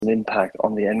An impact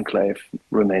on the enclave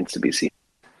remains to be seen.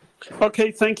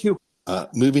 Okay, thank you.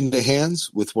 Moving to hands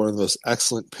with one of the most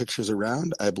excellent pictures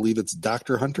around, I believe it's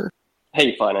Dr. Hunter.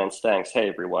 Hey, Finance, thanks. Hey,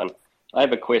 everyone. I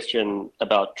have a question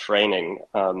about training.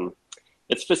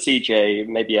 It's for CJ.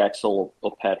 Maybe Axel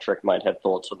or Patrick might have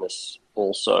thoughts on this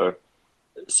also.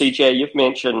 CJ, you've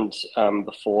mentioned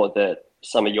before that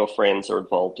some of your friends are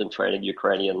involved in training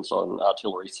Ukrainians on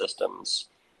artillery systems.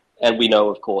 And we know,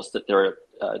 of course, that there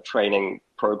are training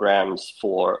programs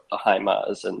for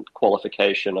HIMARS and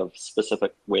qualification of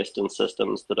specific Western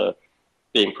systems that are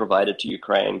being provided to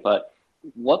Ukraine. But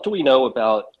what do we know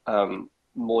about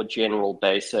more general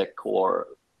basic or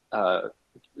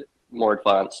more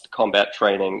advanced combat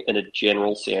training in a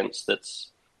general sense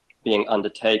that's being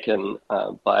undertaken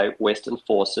by Western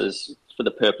forces for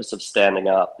the purpose of standing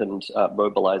up and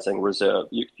mobilizing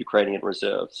Ukrainian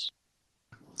reserves?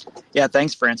 Yeah,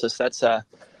 thanks, Francis. That's a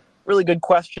really good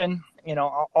question.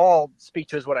 All I'll speak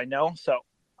to is what I know. So,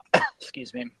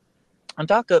 excuse me. On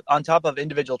top of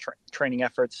individual training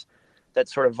efforts that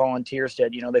sort of volunteers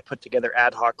did, they put together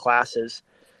ad hoc classes.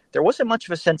 There wasn't much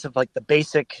of a sense of like the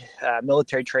basic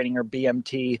military training or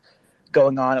BMT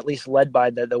going on, at least led by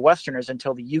the Westerners,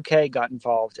 until the UK got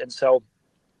involved. And so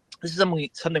this is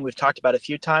something we've talked about a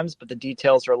few times, but the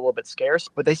details are a little bit scarce.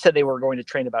 But they said they were going to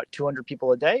train about 200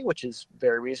 people a day, which is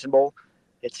very reasonable.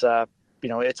 It's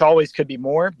it's always could be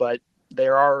more, but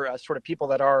there are sort of people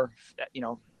that are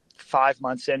 5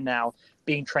 months in now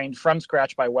being trained from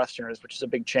scratch by Westerners, which is a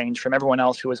big change from everyone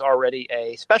else who was already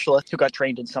a specialist who got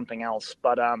trained in something else.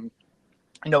 But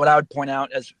what I would point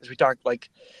out as we talked, like,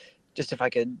 just if I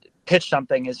could pitch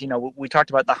something, is, we talked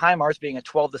about the HIMARS being a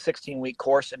 12 to 16 week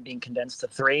course and being condensed to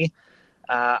 3.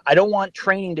 I don't want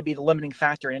training to be the limiting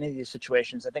factor in any of these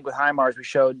situations. I think with HIMARS, we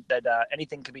showed that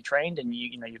anything could be trained, and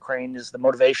Ukraine is the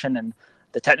motivation and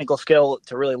the technical skill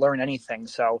to really learn anything.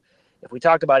 So if we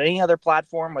talk about any other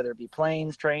platform, whether it be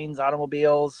planes, trains,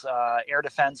 automobiles, air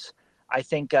defense, I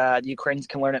think the Ukrainians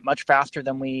can learn it much faster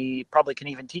than we probably can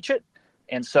even teach it.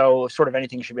 And so sort of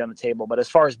anything should be on the table. But as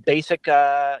far as basic,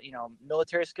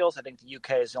 military skills, I think the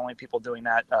UK is the only people doing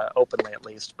that openly, at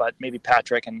least. But maybe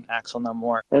Patrick and Axel know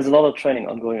more. There's a lot of training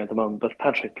ongoing at the moment, but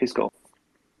Patrick, please go.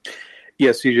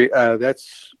 Yes, CJ,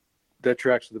 that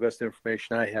tracks the best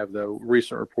information I have, though.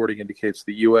 Recent reporting indicates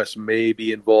the U.S. may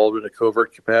be involved in a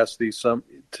covert capacity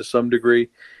to some degree.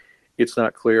 It's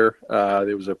not clear.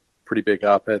 There was a pretty big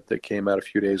op-ed that came out a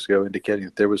few days ago indicating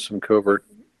that there was some covert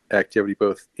activity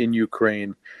both in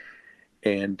Ukraine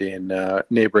and in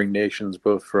neighboring nations,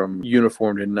 both from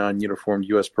uniformed and non-uniformed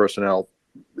U.S. personnel.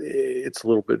 It's a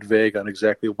little bit vague on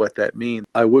exactly what that means.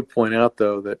 I would point out,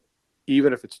 though, that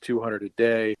even if it's 200 a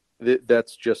day,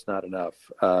 that's just not enough.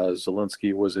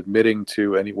 Zelensky was admitting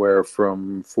to anywhere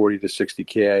from 40 to 60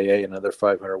 KIA, another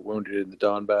 500 wounded in the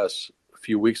Donbass a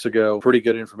few weeks ago. Pretty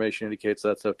good information indicates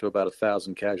that's up to about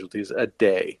 1,000 casualties a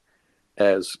day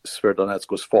as Severodonetsk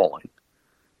was falling.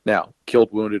 Now,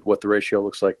 killed, wounded, what the ratio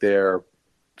looks like there,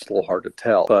 it's a little hard to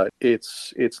tell, but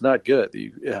it's not good.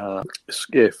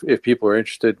 If people are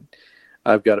interested,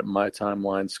 I've got it in my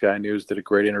timeline. Sky News did a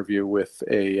great interview with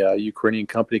a Ukrainian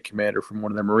company commander from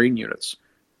one of the Marine units.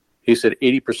 He said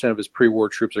 80% of his pre-war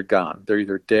troops are gone. They're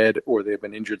either dead or they've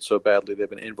been injured so badly they've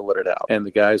been invalided out. And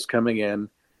the guys coming in,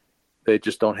 they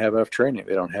just don't have enough training.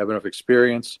 They don't have enough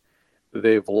experience.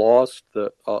 They've lost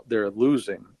they're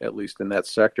losing, at least in that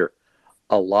sector,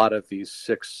 a lot of these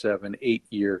 6, 7,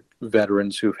 8-year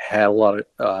veterans who've had a lot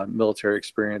of military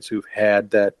experience, who've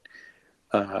had that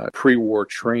pre-war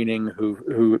training,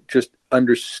 who just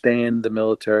understand the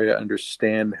military,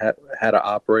 understand how to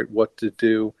operate, what to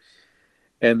do,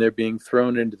 and they're being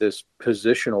thrown into this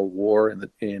positional war in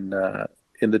the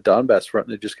Donbass front,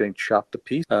 and they're just getting chopped to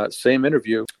pieces. Same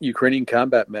interview, Ukrainian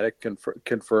combat medic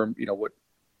confirmed, what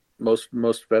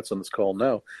most vets on this call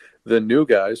know. The new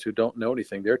guys who don't know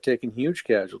anything, they're taking huge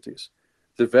casualties.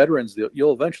 The veterans,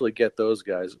 you'll eventually get those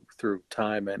guys through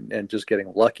time and just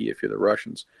getting lucky if you're the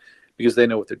Russians, because they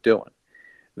know what they're doing.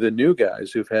 The new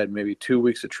guys who've had maybe 2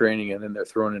 weeks of training and then they're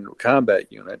thrown into a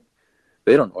combat unit,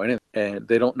 they don't know anything, and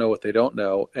they don't know what they don't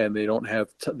know, and they don't have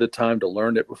the time to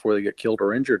learn it before they get killed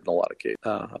or injured in a lot of cases.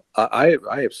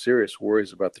 I have serious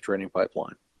worries about the training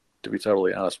pipeline, to be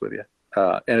totally honest with you.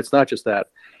 And it's not just that.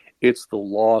 It's the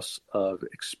loss of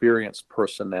experienced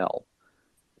personnel,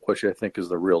 which I think is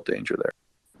the real danger there.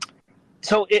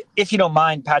 So if you don't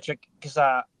mind, Patrick, because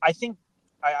I think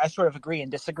I sort of agree and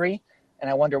disagree,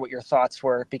 and I wonder what your thoughts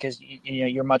were, because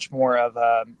you're much more of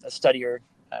a studier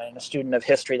and a student of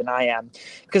history than I am.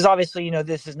 Because obviously,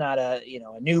 this is not a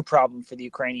new problem for the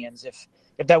Ukrainians.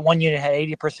 If that one unit had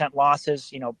 80%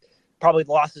 losses, probably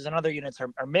the losses in other units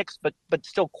are mixed, but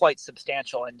still quite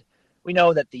substantial. And we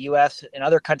know that the U.S. and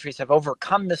other countries have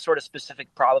overcome this sort of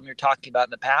specific problem you're talking about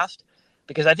in the past,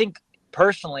 because I think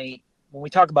personally, when we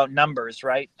talk about numbers,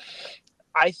 right,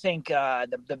 I think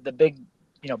the big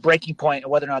breaking point of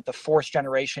whether or not the force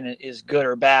generation is good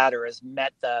or bad or has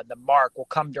met the mark will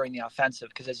come during the offensive,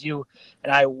 because as you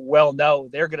and I well know,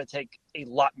 they're going to take a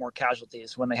lot more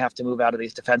casualties when they have to move out of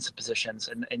these defensive positions.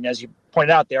 And as you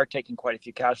pointed out, they are taking quite a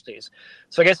few casualties.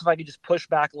 So I guess if I could just push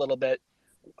back a little bit,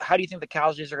 how do you think the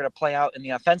casualties are going to play out in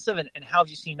the offensive, and how have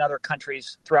you seen other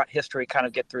countries throughout history kind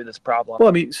of get through this problem? Well,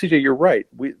 I mean, CJ, you're right.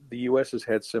 The U.S. has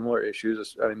had similar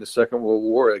issues. I mean, the Second World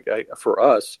War, for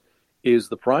us, is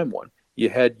the prime one. You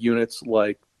had units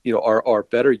like, our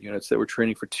better units that were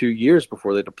training for 2 years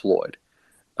before they deployed,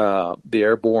 the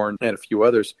airborne and a few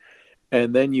others.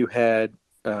 And then you had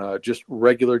just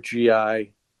regular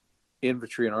GI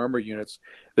infantry and armor units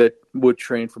that would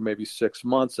train for maybe 6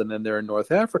 months, and then they're in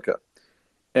North Africa.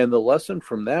 And the lesson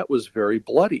from that was very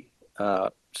bloody.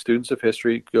 Students of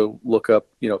history, go look up,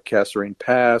 Kasserine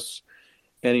Pass,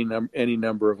 any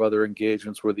number of other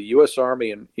engagements where the U.S.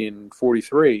 Army in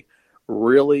 43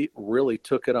 really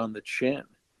took it on the chin,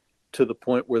 to the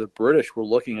point where the British were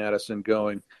looking at us and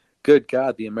going, good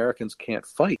God, the Americans can't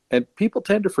fight. And people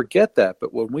tend to forget that.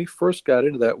 But when we first got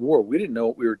into that war, we didn't know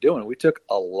what we were doing. We took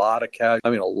a lot of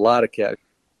casualties.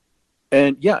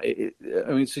 And yeah,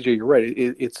 CJ, you're right.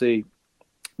 It's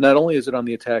not only is it on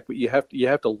the attack, but you have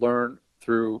to learn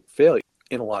through failure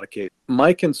in a lot of cases.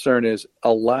 My concern is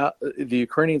the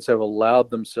Ukrainians have allowed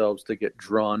themselves to get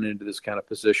drawn into this kind of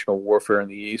positional warfare in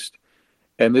the East.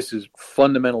 And this is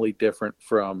fundamentally different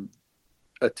from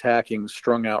attacking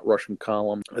strung out Russian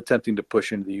columns, attempting to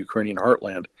push into the Ukrainian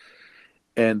heartland.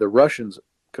 And the Russians,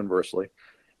 conversely,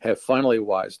 have finally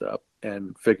wised up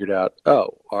and figured out,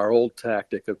 our old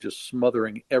tactic of just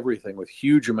smothering everything with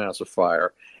huge amounts of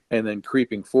fire and then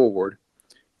creeping forward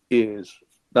is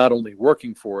not only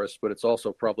working for us, but it's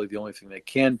also probably the only thing they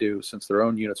can do, since their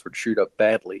own units would shoot up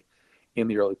badly in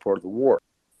the early part of the war.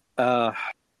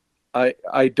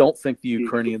 I don't think the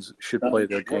Ukrainians should play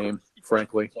their game,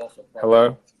 frankly.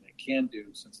 Hello? They can do,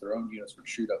 since their own units would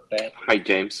shoot up badly. Hi,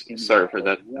 James. Sorry for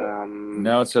that.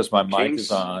 Now it says my mic James,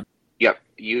 is on. Yep,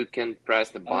 you can press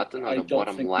the button on the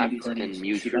bottom left and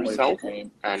mute yourself,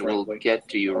 and we'll get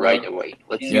to you right away.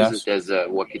 Let's use it as a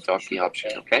walkie-talkie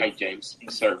option, okay? Hi, James.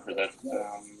 Sorry for that.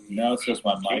 Now it says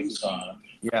my mic is on.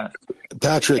 Yeah.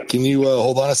 Patrick, can you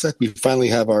hold on a sec? We finally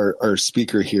have our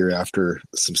speaker here after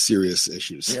some serious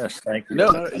issues. Yes, thank you.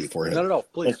 No,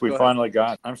 please. We finally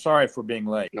got. I'm sorry for being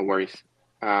late. No worries.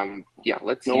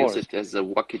 Let's use it as a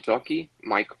walkie-talkie,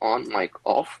 mic on, mic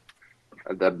off.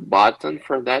 The button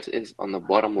for that is on the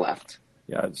bottom left.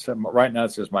 Yeah, right now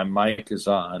it says my mic is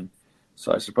on.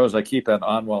 So I suppose I keep that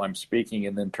on while I'm speaking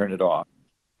and then turn it off.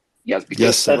 Yes,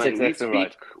 because that's when exactly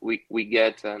we speak, we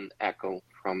get an echo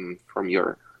from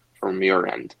your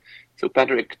end. So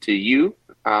Patrick, to you,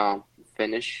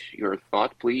 finish your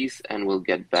thought, please, and we'll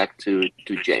get back to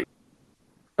James.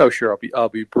 Oh, sure. I'll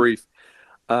be brief.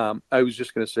 I was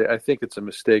just going to say, I think it's a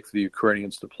mistake for the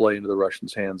Ukrainians to play into the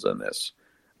Russians' hands on this.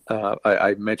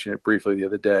 I mentioned it briefly the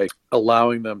other day.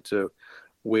 Allowing them to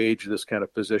wage this kind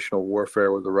of positional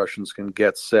warfare where the Russians can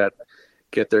get set,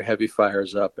 get their heavy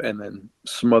fires up, and then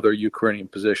smother Ukrainian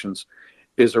positions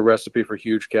is a recipe for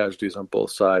huge casualties on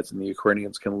both sides, and the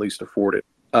Ukrainians can least afford it.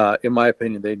 In my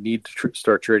opinion, they need to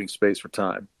start trading space for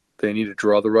time. They need to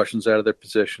draw the Russians out of their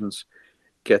positions,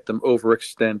 get them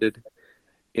overextended,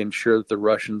 ensure that the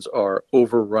Russians are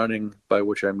overrunning, by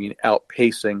which I mean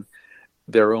outpacing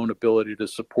their own ability to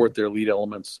support their lead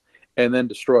elements, and then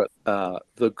destroy it.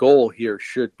 The goal here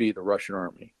should be the Russian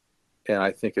army. And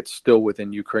I think it's still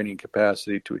within Ukrainian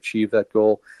capacity to achieve that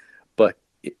goal. But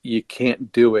you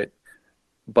can't do it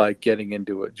by getting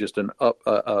into it just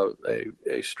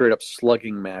a straight up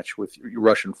slugging match with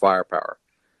Russian firepower.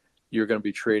 You're going to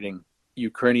be trading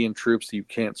Ukrainian troops that you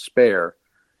can't spare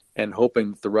and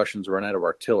hoping that the Russians run out of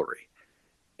artillery.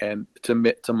 And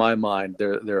to my mind,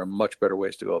 there are much better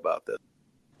ways to go about this.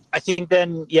 I think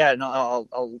then,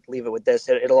 I'll leave it with this.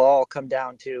 It'll all come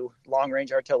down to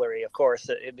long-range artillery, of course,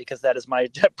 because that is my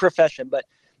profession. But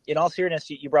in all seriousness,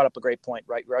 you brought up a great point,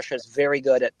 right? Russia is very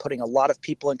good at putting a lot of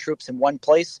people and troops in one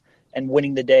place and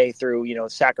winning the day through,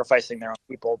 sacrificing their own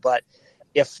people. But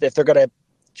if they're going to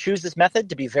choose this method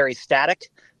to be very static,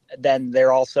 then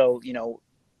they're also,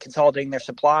 consolidating their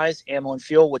supplies, ammo, and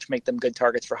fuel, which make them good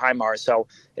targets for HIMARS. So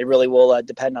it really will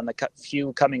depend on the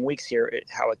few coming weeks here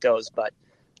how it goes. But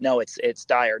no, it's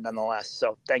dire nonetheless.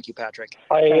 So thank you, Patrick.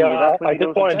 I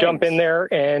just want to jump in there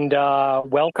and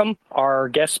welcome our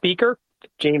guest speaker,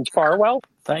 James Farwell.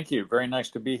 Thank you. Very nice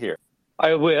to be here.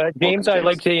 James, I'd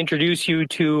like to introduce you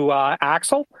to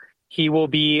Axel. He will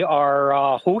be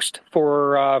our host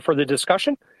for the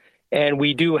discussion. And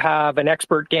we do have an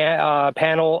expert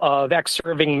panel of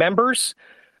ex-serving members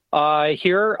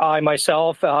here. I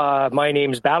myself, my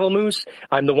name's Battle Moose.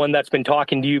 I'm the one that's been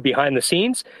talking to you behind the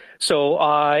scenes. So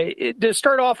to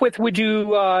start off with, would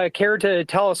you care to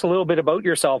tell us a little bit about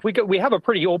yourself? We have a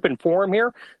pretty open forum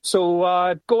here,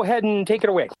 so go ahead and take it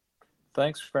away.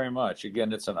 Thanks very much.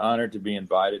 Again, it's an honor to be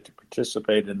invited to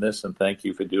participate in this, and thank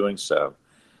you for doing so.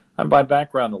 I'm by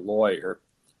background a lawyer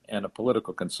and a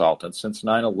political consultant. Since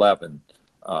 9/11,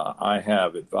 I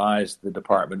have advised the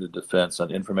Department of Defense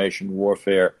on information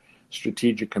warfare,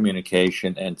 strategic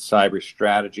communication, and cyber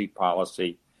strategy,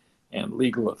 policy, and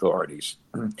legal authorities.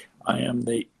 I am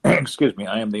the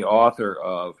author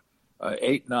of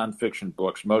 8 nonfiction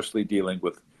books, mostly dealing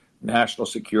with national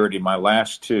security. My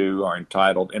last 2 are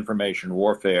entitled Information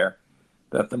Warfare,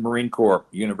 that the Marine Corps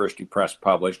University Press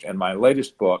published, and my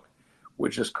latest book,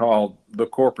 which is called The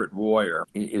Corporate Warrior,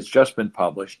 it's just been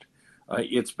published.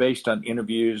 It's based on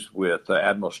interviews with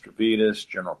Admiral Stavridis,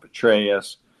 General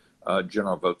Petraeus,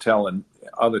 General Votel, and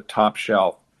other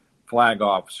top-shelf flag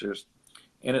officers.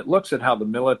 And it looks at how the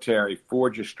military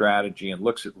forges strategy and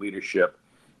looks at leadership,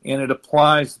 and it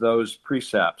applies those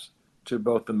precepts to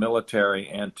both the military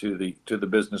and to the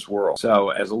business world. So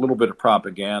as a little bit of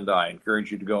propaganda, I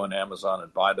encourage you to go on Amazon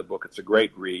and buy the book. It's a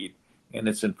great read, and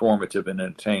it's informative and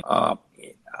entertaining.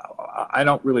 I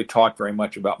don't really talk very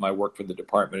much about my work for the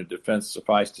Department of Defense.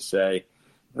 Suffice to say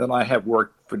that I have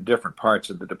worked for different parts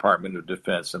of the Department of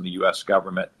Defense and the U.S.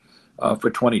 government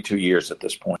for 22 years at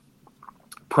this point,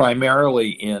 primarily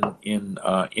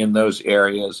in those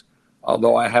areas,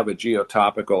 although I have a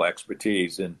geotopical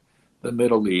expertise in the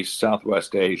Middle East,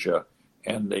 Southwest Asia,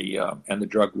 and the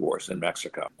drug wars in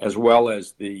Mexico, as well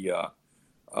as the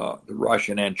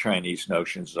Russian and Chinese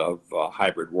notions of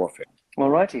hybrid warfare. All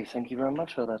righty, thank you very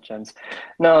much for that, James.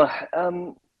 Now,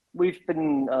 we've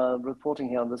been reporting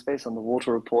here on the Space on the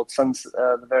Water report since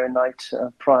the very night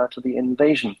prior to the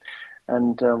invasion.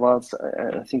 And whilst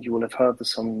I think you will have heard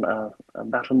this from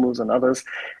Battle Moose and others,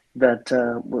 that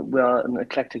we are an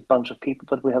eclectic bunch of people,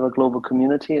 but we have a global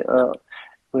community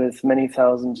with many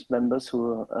thousand members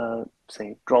who,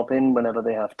 say, drop in whenever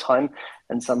they have time,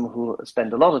 and some who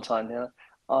spend a lot of time here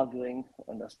arguing,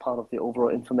 and as part of the overall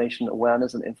information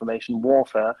awareness and information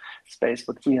warfare space.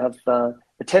 But we have a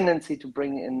tendency to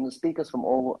bring in speakers from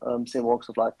all, say, walks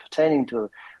of life pertaining to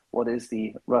what is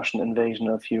the Russian invasion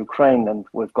of Ukraine. And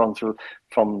we've gone through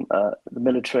from the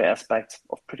military aspects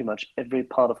of pretty much every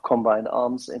part of combined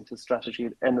arms into strategy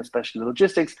and especially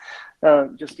logistics.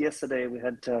 Just yesterday, we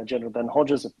had General Ben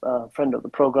Hodges, a friend of the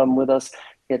program, with us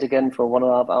yet again for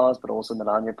 1.5 hours, but also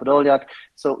Melania Podolyak.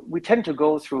 So we tend to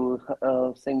go through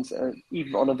things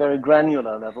even on a very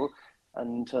granular level.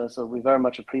 And so we very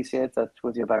much appreciate that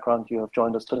with your background, you have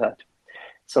joined us today.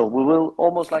 So we will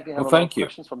almost likely have a lot of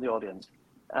questions from the audience.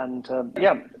 And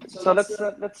so let's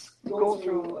go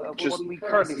through what we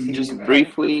currently see.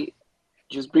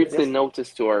 Just briefly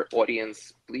notice to our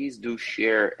audience, please do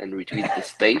share and retweet the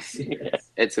space.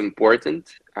 Yes. It's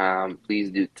important.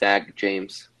 Please do tag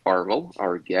James Farwell,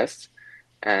 our guest,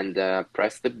 and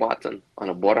press the button on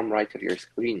the bottom right of your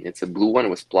screen. It's a blue one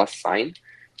with plus sign.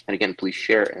 And again, please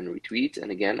share and retweet.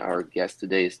 And again, our guest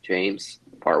today is James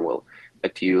Farwell.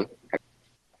 Back to you.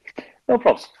 No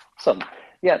problems. So,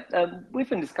 we've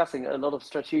been discussing a lot of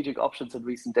strategic options in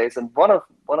recent days, and one of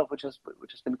which has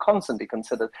been constantly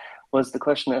considered was the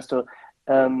question as to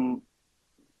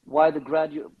why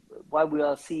we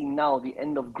are seeing now the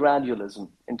end of gradualism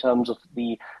in terms of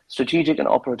the strategic and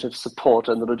operative support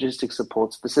and the logistic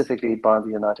support specifically by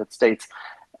the United States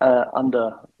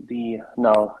under the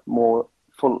now more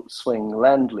full swing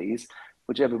Lend-Lease,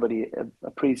 which everybody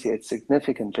appreciates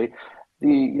significantly. The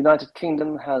United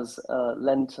Kingdom has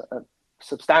lent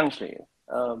substantially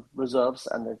reserves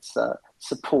and its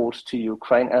support to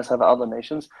Ukraine, as have other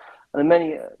nations, and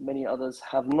many others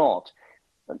have not.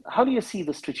 How do you see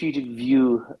the strategic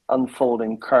view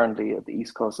unfolding currently at the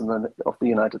East Coast of the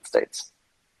United States?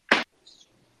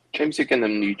 James, you can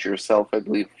unmute yourself. I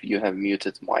believe you have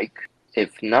muted mic.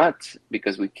 If not,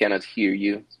 because we cannot hear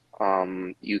you,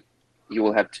 you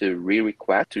will have to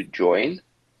re-request to join,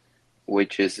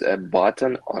 which is a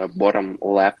button on the bottom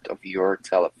left of your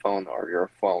telephone or your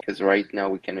phone. Because right now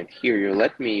we cannot hear you.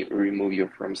 Let me remove you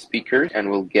from speaker and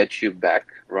we'll get you back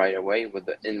right away with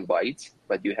the invite.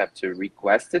 But you have to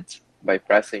request it by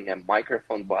pressing a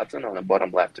microphone button on the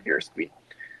bottom left of your screen.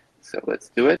 So let's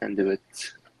do it and do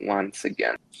it once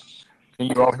again. Can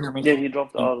you all hear me? Yeah, you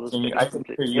dropped out of the speaker. I can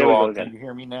hear you all. Can you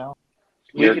hear me now?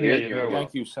 You're can hear good. you very well.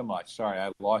 Thank you so much. Sorry,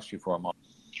 I lost you for a moment.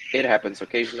 It happens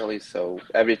occasionally, so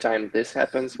every time this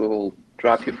happens, we will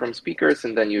drop you from speakers,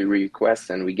 and then you request,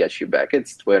 and we get you back.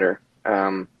 It's Twitter,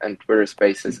 and Twitter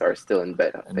Spaces are still in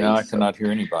beta. And now I phase, cannot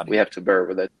hear anybody. We have to bear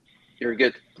with it. You're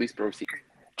good. Please proceed.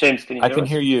 James, can you I hear can us?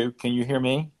 hear you. Can you hear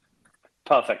me?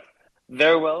 Perfect.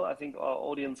 Very well. I think our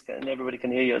audience and everybody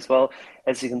can hear you as well.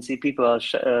 As you can see, people are,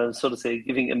 so to say,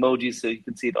 giving emojis so you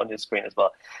can see it on your screen as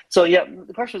well. So, yeah,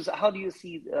 the question is, how do you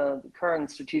see the current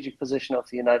strategic position of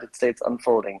the United States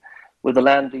unfolding with the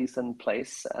land lease in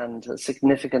place and a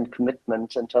significant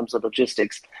commitment in terms of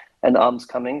logistics and arms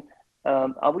coming?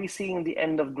 Are we seeing the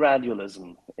end of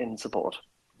gradualism in support?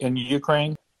 In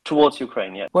Ukraine? Towards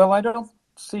Ukraine, yeah. Well, I don't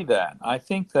see that. I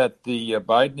think that the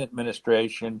Biden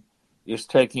administration is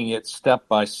taking it step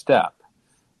by step.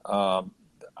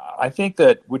 I think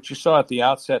that what you saw at the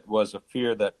outset was a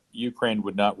fear that Ukraine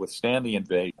would not withstand the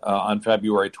invasion on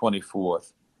February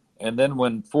 24th. And then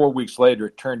when 4 weeks later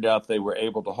it turned out they were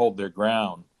able to hold their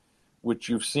ground, which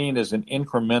you've seen as an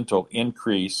incremental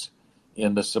increase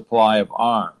in the supply of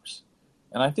arms.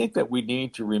 And I think that we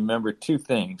need to remember two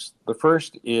things. The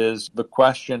first is the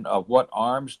question of what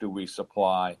arms do we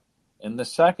supply? And the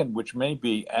second, which may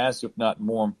be as if not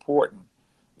more important,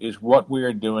 is what we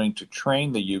are doing to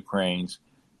train the Ukrainians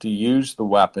to use the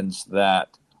weapons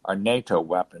that are NATO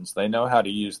weapons. They know how to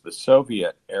use the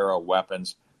Soviet-era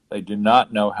weapons. They do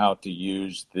not know how to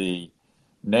use the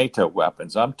NATO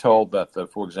weapons. I'm told that,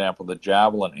 for example, the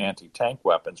Javelin anti-tank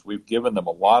weapons, we've given them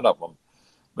a lot of them,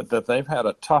 but that they've had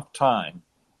a tough time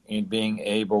in being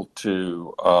able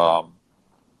to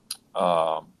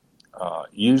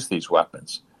use these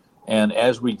weapons. And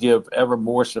as we give ever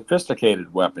more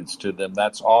sophisticated weapons to them,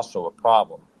 that's also a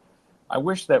problem. I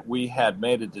wish that we had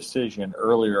made a decision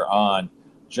earlier on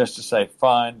just to say,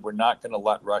 fine, we're not going to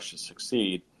let Russia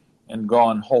succeed, and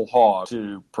gone whole hog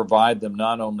to provide them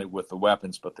not only with the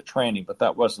weapons but the training. But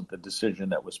that wasn't the decision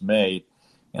that was made.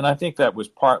 And I think that was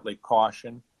partly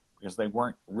caution because they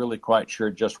weren't really quite sure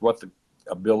just what the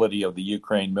ability of the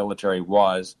Ukraine military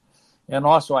was. And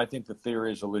also I think that there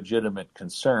is a legitimate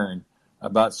concern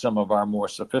about some of our more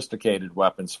sophisticated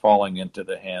weapons falling into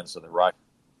the hands of the Russians.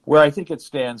 Where I think it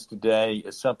stands today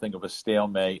is something of a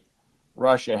stalemate.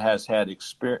 Russia has had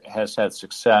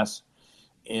success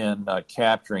in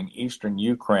capturing eastern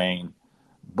Ukraine,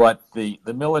 but the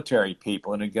military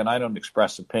people, and again, I don't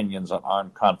express opinions on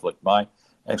armed conflict. My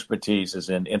expertise is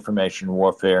in information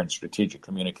warfare and strategic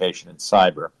communication and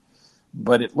cyber.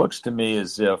 But it looks to me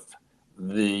as if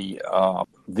the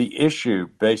issue,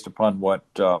 based upon what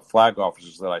flag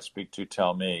officers that I speak to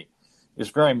tell me, is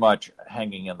very much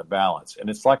hanging in the balance. And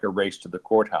it's like a race to the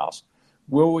courthouse.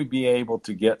 Will we be able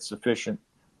to get sufficient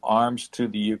arms to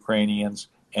the Ukrainians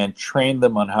and train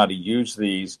them on how to use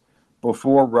these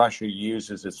before Russia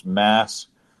uses its mass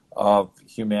of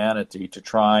humanity to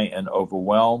try and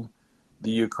overwhelm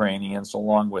the Ukrainians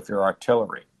along with their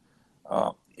artillery?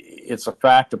 It's a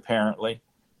fact, apparently,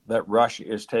 that Russia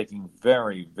is taking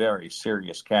very, very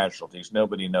serious casualties.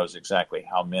 Nobody knows exactly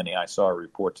how many. I saw a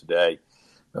report today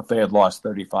that they had lost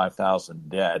 35,000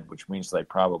 dead, which means they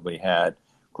probably had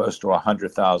close to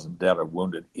 100,000 dead or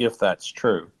wounded, if that's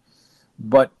true.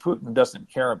 But Putin doesn't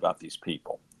care about these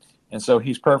people. And so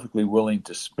he's perfectly willing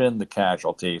to spend the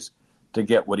casualties to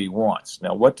get what he wants.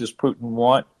 Now, what does Putin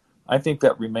want? I think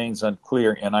that remains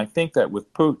unclear. And I think that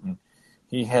with Putin,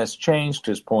 he has changed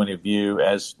his point of view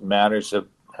as matters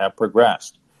have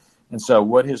progressed. And so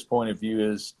what his point of view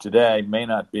is today may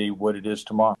not be what it is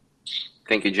tomorrow.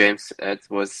 Thank you, James. It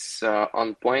was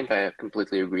on point. I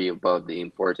completely agree about the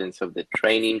importance of the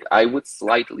training. I would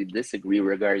slightly disagree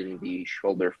regarding the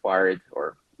shoulder-fired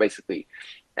or basically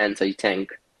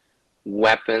anti-tank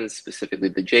weapons, specifically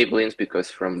the Javelins,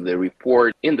 because from the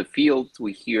report in the field,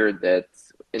 we hear that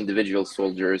individual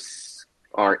soldiers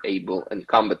are able, and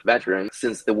combat veterans,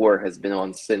 since the war has been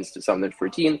on since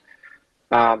 2014,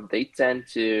 they tend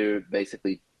to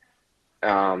basically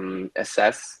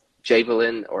assess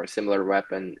Javelin or a similar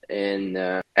weapon in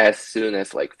as soon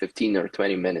as like 15 or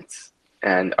 20 minutes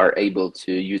and are able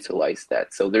to utilize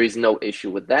that. So there is no issue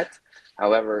with that.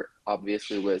 However,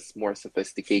 obviously with more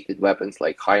sophisticated weapons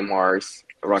like HIMARS,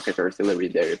 rocket artillery,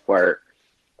 they require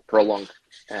prolonged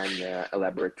and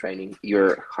elaborate training.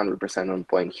 You're 100% on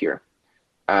point here.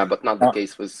 But not the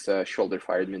case with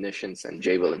shoulder-fired munitions and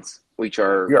Javelins, which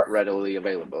are readily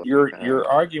available. Your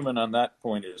argument on that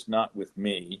point is not with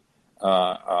me.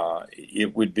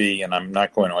 It would be, and I'm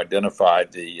not going to identify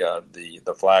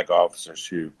the flag officers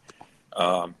who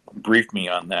briefed me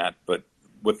on that, but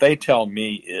what they tell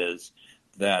me is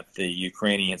that the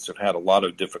Ukrainians have had a lot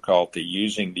of difficulty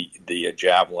using the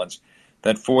javelins.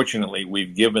 that fortunately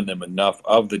we've given them enough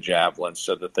of the Javelin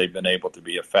so that they've been able to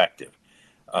be effective.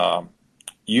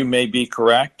 You may be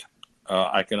correct.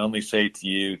 I can only say to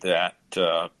you that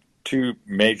two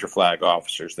major flag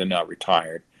officers, they're now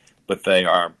retired, but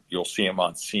you'll see them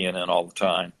on CNN all the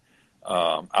time,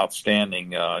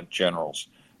 outstanding generals,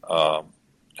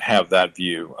 have that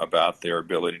view about their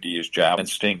ability to use Javelin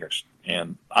stingers.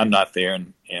 And I'm not there,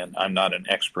 and I'm not an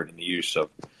expert in the use of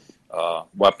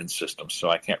weapon systems, so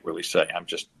I can't really say. I'm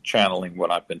just channeling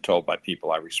what I've been told by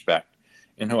people I respect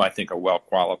and who I think are well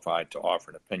qualified to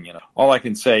offer an opinion. All I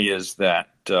can say is that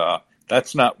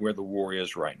that's not where the war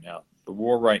is right now. The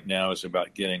war right now is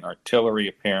about getting artillery,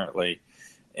 apparently,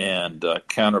 and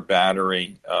counter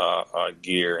battery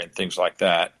gear and things like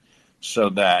that, so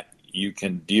that you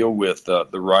can deal with the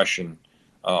Russian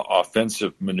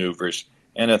offensive maneuvers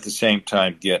and at the same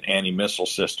time get anti-missile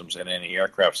systems and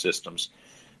anti-aircraft systems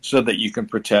so that you can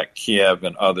protect Kiev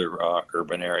and other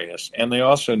urban areas. And they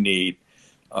also need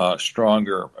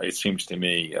stronger, it seems to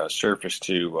me,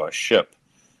 surface-to-ship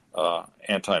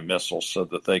anti-missiles so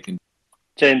that they can...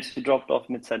 James, you dropped off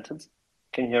mid-sentence.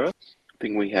 Can you hear us? I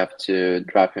think we have to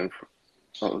drop him.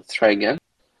 Let's try again.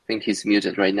 I think he's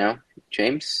muted right now.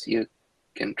 James, you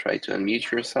can try to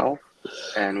unmute yourself,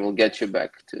 and we'll get you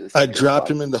back to the... I dropped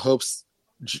him in the hopes...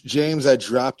 James, I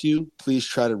dropped you. Please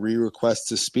try to re-request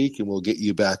to speak, and we'll get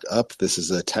you back up. This is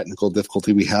a technical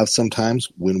difficulty we have sometimes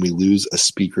when we lose a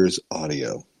speaker's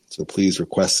audio. So please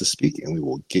request to speak, and we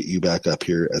will get you back up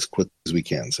here as quick as we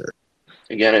can, sir.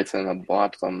 Again, it's on the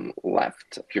bottom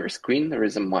left of your screen. There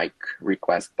is a mic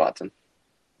request button.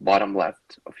 Bottom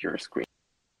left of your screen.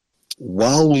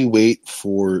 While we wait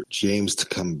for James to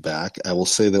come back, I will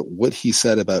say that what he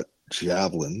said about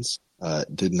javelins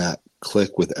did not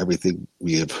click with everything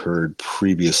we have heard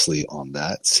previously on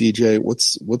that. CJ,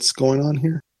 what's going on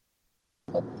here?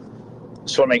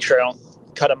 Just want to make sure I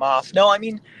don't cut him off. No, I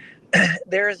mean,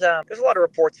 there's a lot of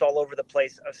reports all over the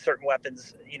place of certain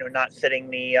weapons, not fitting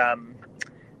the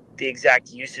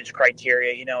exact usage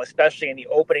criteria, especially in the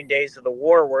opening days of the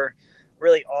war where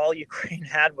really all Ukraine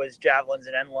had was javelins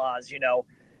and NLAWs.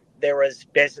 There was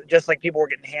just like people were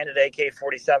getting handed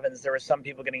AK-47s, there were some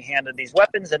people getting handed these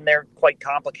weapons, and they're quite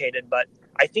complicated. But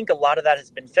I think a lot of that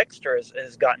has been fixed or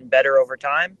has gotten better over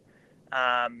time.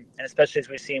 And especially as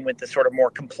we've seen with the sort of more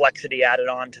complexity added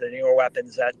on to the newer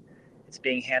weapons, that it's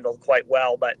being handled quite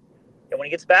well. But when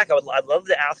he gets back, I'd love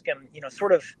to ask him,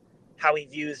 sort of how he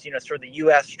views, sort of the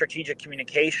U.S. strategic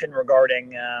communication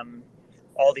regarding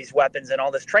all these weapons and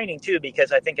all this training too,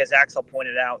 because I think, as Axel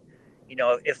pointed out,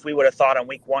 if we would have thought on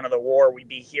week one of the war, we'd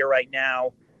be here right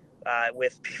now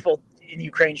with people in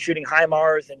Ukraine shooting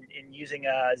HIMARS and using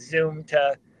Zoom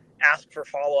to ask for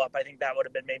follow-up. I think that would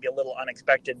have been maybe a little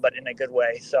unexpected, but in a good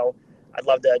way. So I'd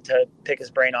love to pick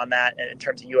his brain on that in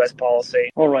terms of U.S. policy.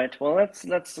 All right. Well,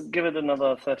 let's give it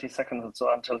another 30 seconds or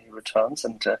so until he returns.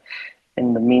 And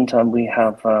in the meantime, we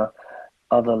have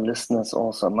other listeners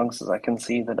also amongst us. I can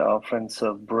see that our friend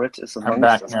Sir Britt is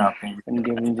amongst us and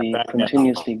giving the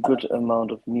continuously good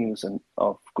amount of news and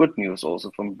of good news also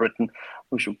from Britain.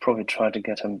 We should probably try to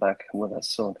get him back with us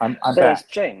soon. I'm There's back.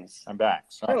 James. I'm back.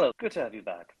 Sorry. Hello. Good to have you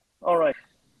back. All right.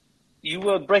 You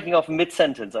were breaking off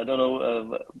mid-sentence. I don't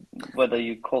know whether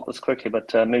you caught this quickly,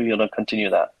 but maybe you'll continue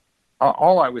that.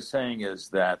 All I was saying is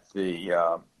that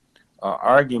the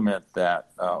argument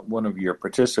that one of your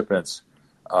participants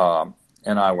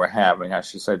and I were having, I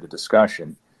should say the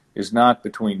discussion, is not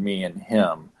between me and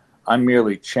him. I'm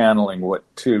merely channeling what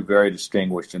two very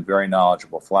distinguished and very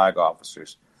knowledgeable flag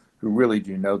officers who really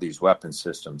do know these weapon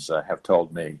systems have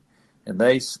told me. And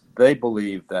they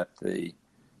believe that the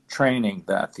training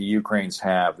that the Ukrainians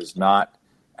have is not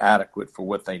adequate for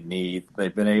what they need.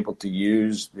 They've been able to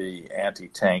use the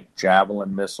anti-tank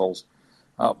Javelin missiles,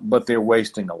 but they're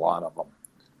wasting a lot of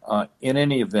them. In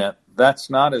any event, that's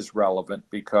not as relevant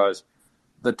because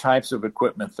the types of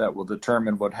equipment that will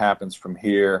determine what happens from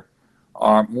here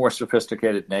are more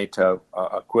sophisticated NATO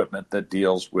equipment that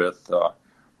deals with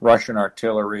Russian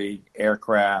artillery,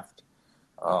 aircraft,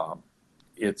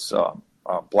 its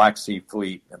Black Sea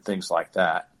Fleet, and things like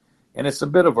that. And it's a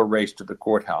bit of a race to the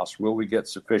courthouse. Will we get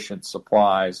sufficient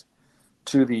supplies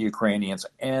to the Ukrainians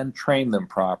and train them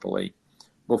properly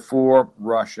before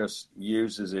Russia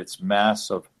uses its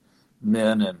mass of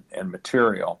men and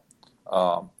material,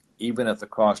 even at the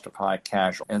cost of high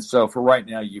casualties? And so for right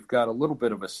now, you've got a little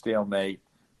bit of a stalemate,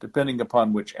 depending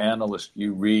upon which analyst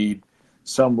you read.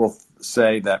 Some will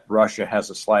say that Russia has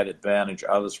a slight advantage.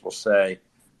 Others will say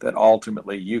that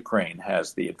ultimately Ukraine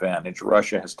has the advantage.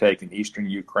 Russia has taken eastern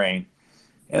Ukraine.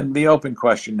 And the open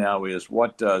question now is,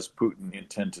 what does Putin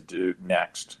intend to do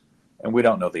next? And we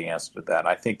don't know the answer to that.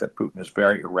 I think that Putin is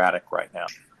very erratic right now.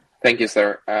 Thank you,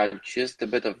 sir. Just a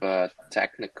bit of a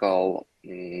technical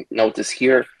notice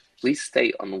here. Please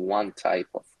stay on one type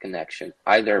of connection,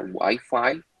 either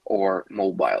Wi-Fi or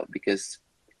mobile, because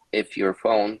if your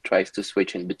phone tries to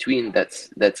switch in between,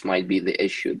 that might be the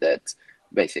issue that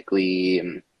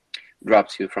basically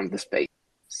drops you from the space.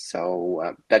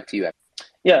 So back to you.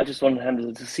 Yeah, I just wanted to hand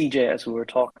it to CJ as we were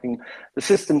talking. The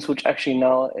systems which actually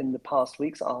now in the past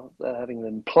weeks, are having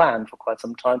been planned for quite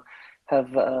some time,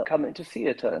 have come into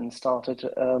theater and started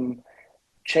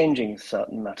changing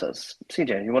certain matters.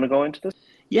 CJ, you want to go into this?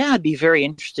 Yeah, I'd be very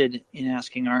interested in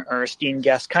asking our esteemed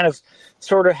guest kind of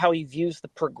sort of how he views the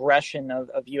progression of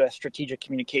U.S. strategic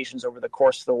communications over the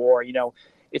course of the war. You know,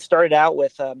 it started out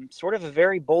with sort of a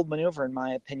very bold maneuver, in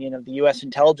my opinion, of the U.S.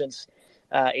 intelligence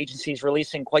agencies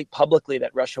releasing quite publicly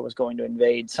that Russia was going to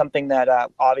invade, something that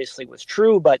obviously was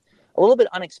true, but a little bit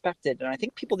unexpected. And I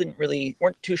think people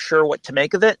weren't too sure what to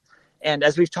make of it. And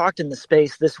as we've talked in the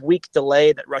space, this week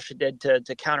delay that Russia did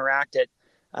to counteract it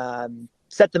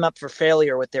set them up for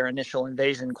failure with their initial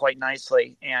invasion quite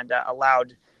nicely and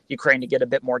allowed Ukraine to get a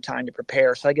bit more time to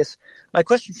prepare. So I guess my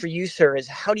question for you, sir, is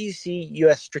how do you see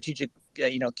U.S. strategic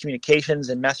communications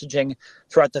and messaging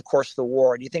throughout the course of the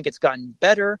war? Do you think it's gotten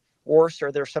better, worse, or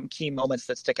are there some key moments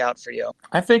that stick out for you?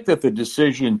 I think that the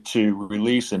decision to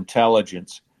release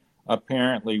intelligence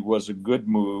apparently was a good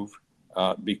move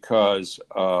because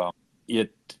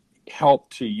it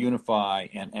helped to unify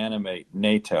and animate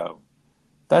NATO.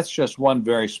 That's just one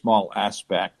very small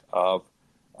aspect of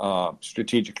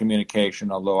strategic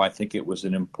communication, although I think it was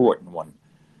an important one.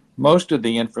 Most of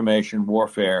the information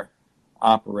warfare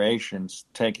operations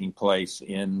taking place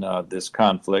in this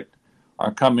conflict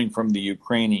are coming from the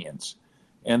Ukrainians,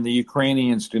 and the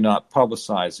Ukrainians do not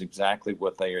publicize exactly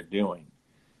what they are doing.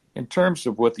 In terms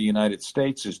of what the United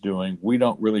States is doing, we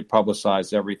don't really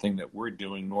publicize everything that we're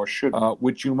doing, nor should.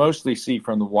 What you mostly see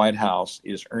from the White House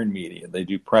is earned media. They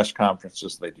do press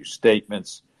conferences, they do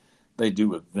statements, they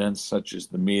do events such as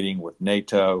the meeting with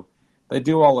NATO. They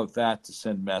do all of that to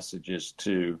send messages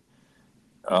to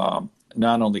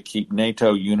not only keep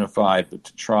NATO unified, but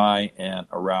to try and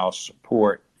arouse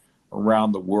support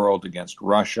around the world against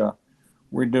Russia.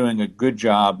 We're doing a good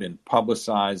job in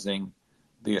publicizing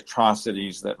the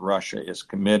atrocities that Russia is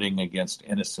committing against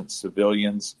innocent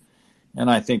civilians, and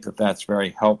I think that that's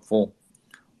very helpful.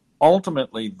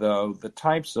 Ultimately, though, the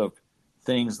types of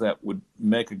things that would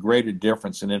make a greater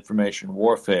difference in information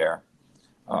warfare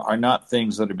are not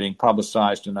things that are being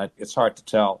publicized, and it's hard to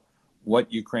tell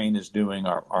what Ukraine is doing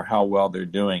or how well they're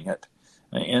doing it.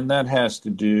 And that has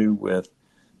to do with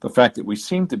the fact that we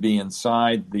seem to be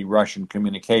inside the Russian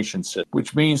communication system,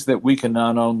 which means that we can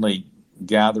not only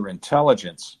gather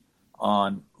intelligence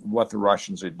on what the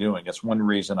Russians are doing. It's one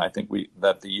reason I think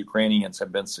that the Ukrainians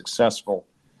have been successful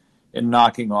in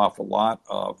knocking off a lot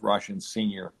of Russian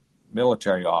senior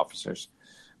military officers,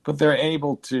 but they're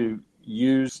able to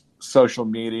use social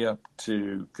media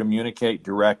to communicate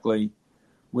directly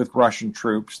with Russian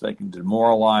troops. They can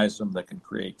demoralize them, they can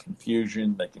create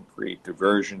confusion, they can create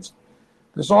diversions.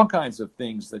 There's all kinds of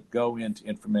things that go into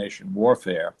information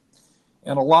warfare.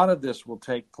 And a lot of this will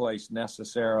take place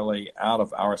necessarily out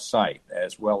of our sight,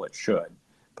 as well it should.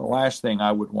 The last thing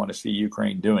I would want to see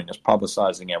Ukraine doing is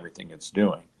publicizing everything it's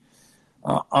doing.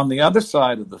 On the other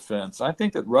side of the fence, I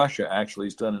think that Russia actually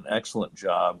has done an excellent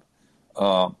job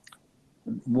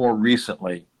more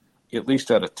recently, at least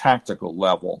at a tactical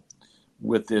level,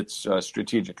 with its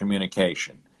strategic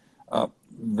communication.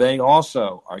 They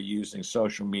also are using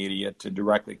social media to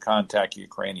directly contact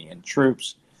Ukrainian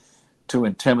troops, to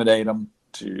intimidate them,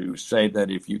 to say that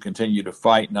if you continue to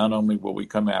fight, not only will we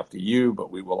come after you,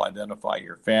 but we will identify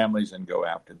your families and go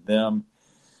after them,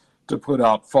 to put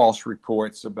out false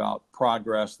reports about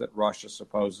progress that Russia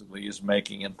supposedly is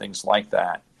making and things like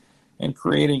that, and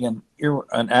creating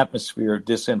an atmosphere of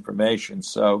disinformation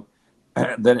so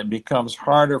that it becomes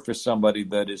harder for somebody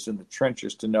that is in the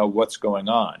trenches to know what's going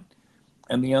on.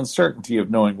 And the uncertainty of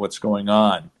knowing what's going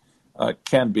on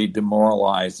can be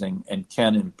demoralizing and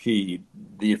can impede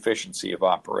the efficiency of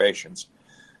operations.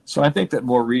 So I think that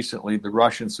more recently the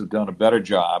Russians have done a better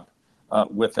job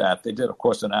with that. They did, of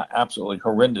course, an absolutely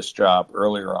horrendous job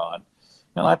earlier on.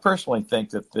 And I personally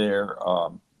think that their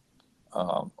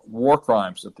war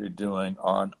crimes that they're doing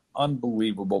are an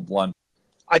unbelievable blunder.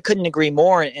 I couldn't agree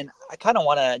more. And I kind of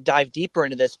want to dive deeper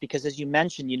into this because, as you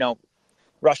mentioned,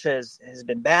 Russia has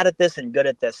been bad at this and good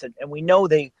at this. And we know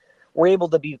they were able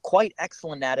to be quite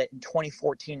excellent at it in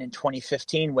 2014 and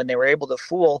 2015 when they were able to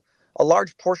fool a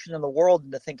large portion of the world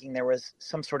into thinking there was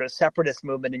some sort of separatist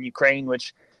movement in Ukraine,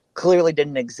 which clearly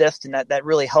didn't exist, and that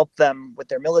really helped them with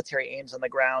their military aims on the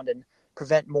ground and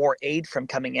prevent more aid from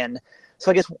coming in. So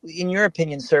I guess, in your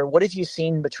opinion, sir, what have you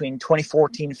seen between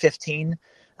 2014 15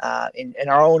 in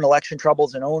our own election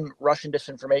troubles and own Russian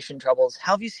disinformation troubles?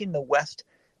 How have you seen the West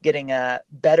getting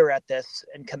better at this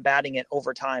and combating it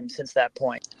over time since that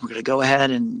point? We're going to go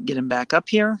ahead and get him back up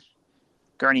here.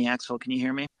 Gurney, Axel, can you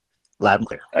hear me? Loud and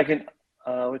clear. We can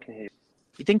hear you.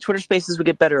 You think Twitter Spaces would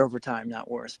get better over time,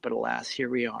 not worse, but alas, here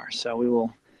we are. So we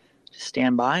will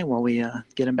stand by while we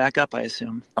get him back up, I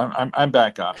assume. I'm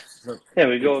back up. Here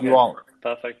we go. You all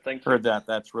perfect. Thank you. heard that.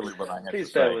 That's really what I have Please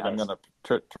to bear say. with I'm us. going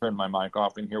to turn my mic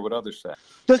off and hear what others say.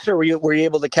 So, sir, were you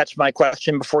able to catch my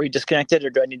question before you disconnected, or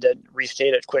do I need to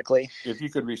restate it quickly? If you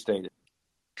could restate it.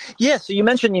 Yeah, so you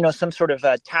mentioned, some sort of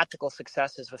tactical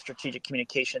successes with strategic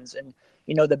communications. And,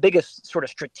 the biggest sort of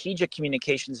strategic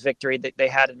communications victory that they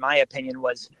had, in my opinion,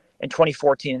 was in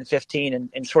 2014 and 15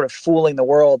 and sort of fooling the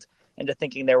world into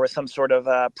thinking there was some sort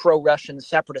of pro-Russian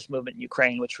separatist movement in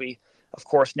Ukraine, which we, of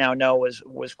course, now know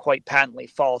was quite patently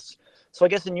false. So I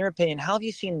guess, in your opinion, how have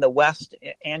you seen the West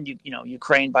and,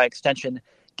 Ukraine by extension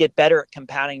get better at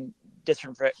combating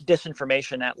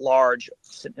disinformation at large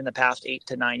in the past 8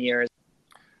 to 9 years?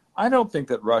 I don't think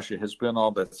that Russia has been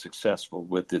all that successful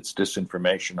with its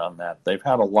disinformation on that. They've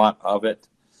had a lot of it.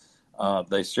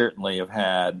 They certainly have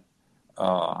had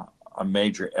a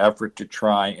major effort to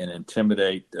try and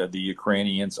intimidate the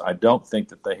Ukrainians. I don't think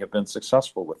that they have been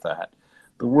successful with that.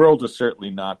 The world has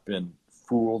certainly not been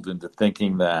fooled into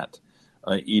thinking that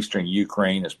eastern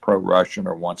Ukraine is pro-Russian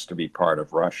or wants to be part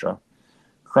of Russia.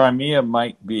 Crimea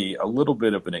might be a little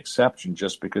bit of an exception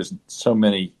just because so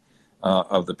many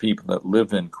of the people that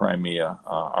live in Crimea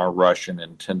are Russian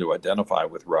and tend to identify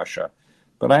with Russia.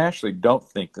 But I actually don't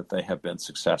think that they have been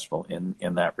successful in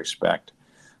that respect.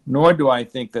 Nor do I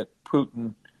think that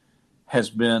Putin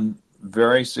has been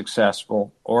very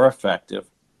successful or effective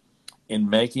in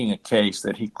making a case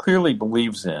that he clearly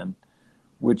believes in,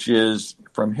 which is,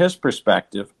 from his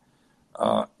perspective,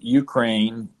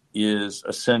 Ukraine is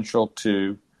essential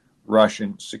to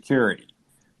Russian security.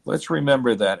 Let's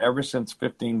remember that ever since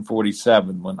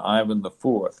 1547, when Ivan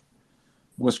IV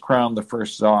was crowned the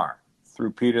first Tsar,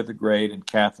 through Peter the Great and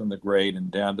Catherine the Great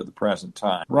and down to the present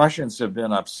time, Russians have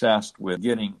been obsessed with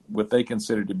getting what they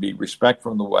consider to be respect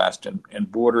from the West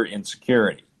and border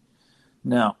insecurity.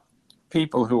 Now,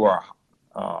 people who are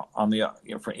in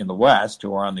the West,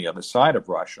 who are on the other side of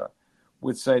Russia,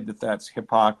 would say that that's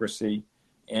hypocrisy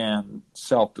and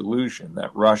self-delusion,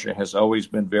 that Russia has always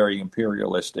been very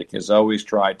imperialistic, has always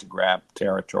tried to grab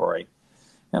territory.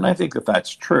 And I think that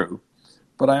that's true.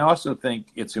 But I also think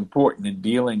it's important in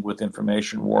dealing with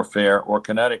information warfare or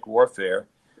kinetic warfare,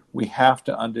 we have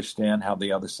to understand how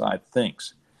the other side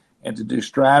thinks. And to do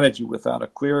strategy without a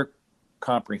clear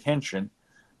comprehension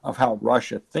of how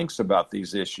Russia thinks about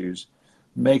these issues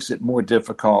makes it more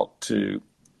difficult to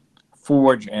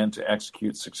forge and to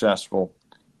execute successful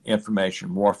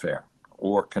information warfare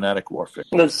or kinetic warfare.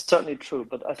 That's certainly true,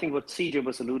 but I think what CJ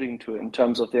was alluding to in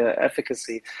terms of their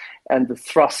efficacy and the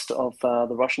thrust of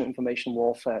the Russian information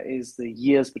warfare is the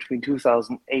years between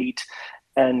 2008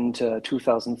 and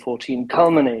 2014,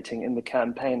 culminating in the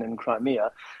campaign in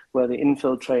Crimea, where they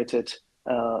infiltrated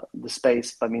the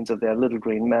space by means of their little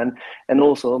green men, and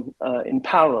also in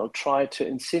parallel tried to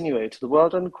insinuate to the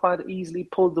world and quite easily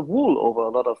pulled the wool over a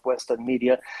lot of Western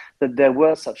media that there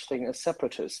were such thing as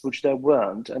separatists, which there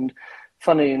weren't. And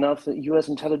funnily enough, the US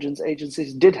intelligence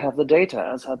agencies did have the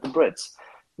data, as had the Brits.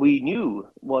 We knew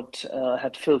what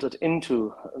had filtered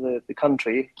into the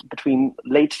country between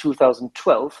late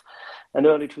 2012 and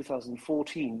early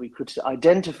 2014. We could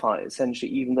identify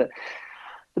essentially even the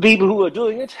people who were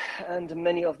doing it, and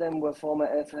many of them were former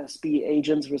FSB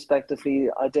agents, respectively,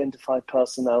 identified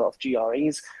personnel of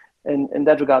GREs. And in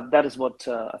that regard, that is what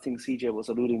I think CJ was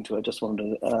alluding to. I just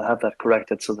wanted to have that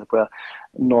corrected so that we're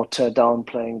not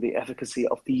downplaying the efficacy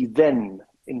of the then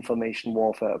information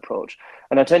warfare approach.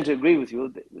 And I tend to agree with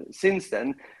you. Since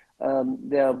then,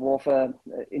 their warfare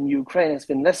in Ukraine has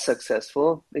been less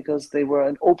successful because they were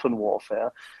in open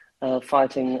warfare,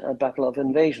 fighting a battle of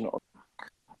invasion.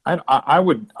 I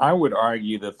would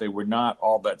argue that they were not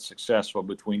all that successful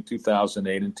between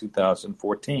 2008 and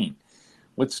 2014.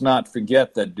 Let's not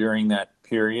forget that during that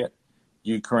period,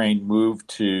 Ukraine moved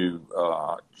to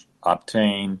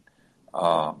obtain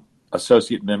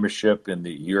associate membership in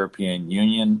the European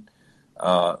Union.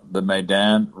 The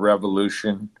Maidan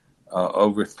Revolution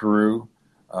overthrew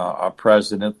a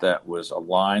president that was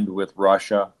aligned with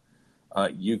Russia.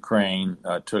 Ukraine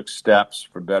took steps,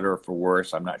 for better or for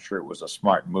worse, I'm not sure it was a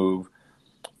smart move,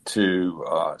 to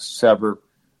sever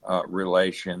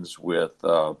relations with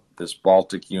the this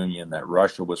Baltic Union that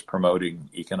Russia was promoting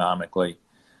economically.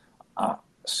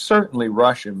 Certainly,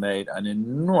 Russia made an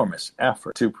enormous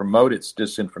effort to promote its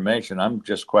disinformation. I'm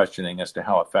just questioning as to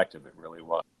how effective it really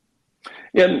was.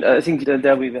 Yeah, I think that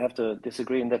there we have to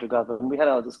disagree in that regard. But we had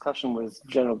our discussion with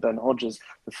General Ben Hodges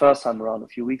the first time around a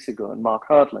few weeks ago, and Mark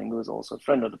Hertling, who is also a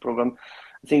friend of the program.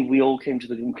 I think we all came to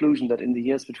the conclusion that in the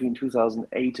years between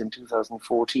 2008 and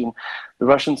 2014, the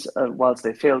Russians, whilst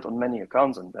they failed on many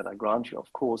accounts, and that I grant you,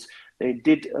 of course, they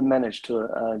did manage to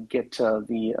get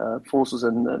the forces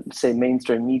and, say,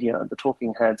 mainstream media and the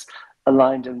talking heads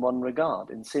aligned in one regard,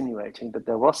 insinuating that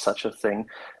there was such a thing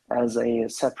as a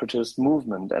separatist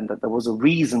movement and that there was a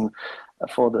reason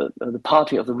for the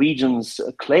party of the regions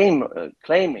claiming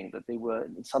that they were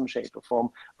in some shape or form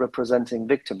representing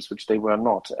victims, which they were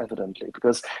not, evidently,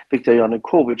 because Viktor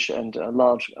Yanukovych and a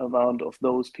large amount of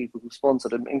those people who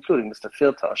sponsored him, including Mr.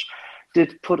 Firtash,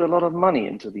 did put a lot of money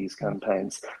into these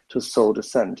campaigns to sow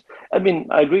dissent. I mean,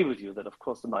 I agree with you that, of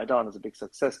course, the Maidan is a big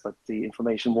success, but the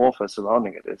information warfare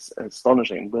surrounding it is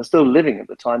astonishing. We're still living at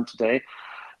the time today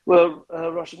where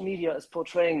Russian media is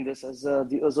portraying this as the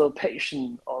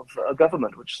usurpation of a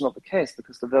government, which is not the case,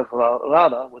 because the Verkhovna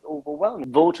Rada would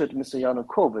overwhelmingly voted Mr.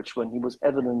 Yanukovych when he was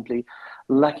evidently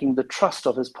lacking the trust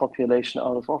of his population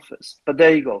out of office. But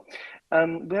there you go.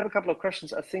 We have a couple of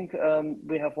questions. I think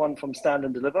we have one from Stand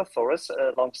and Deliver, Thoris,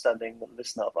 a long-standing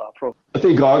listener of our program. I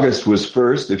think August was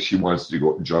first, if she wants to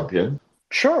go jump in.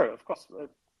 Sure, of course.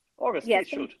 August, yes.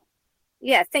 Please shoot.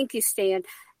 Yeah, thank you, Stan.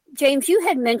 James, you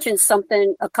had mentioned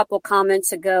something a couple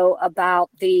comments ago about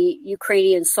the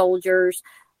Ukrainian soldiers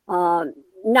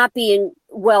not being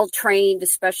well trained,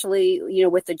 especially,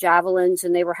 with the javelins,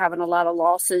 and they were having a lot of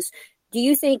losses. Do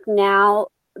you think now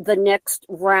the next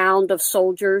round of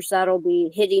soldiers that'll be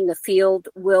hitting the field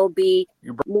will be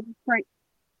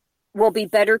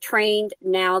better trained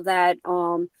now that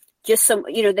just some,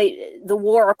 the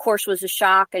war, of course, was a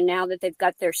shock. And now that they've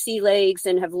got their sea legs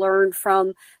and have learned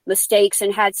from mistakes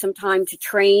and had some time to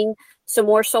train some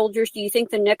more soldiers, do you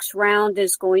think the next round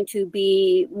is going to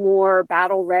be more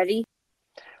battle ready?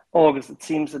 August, it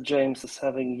seems that James is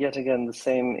having yet again the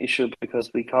same issue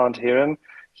because we can't hear him.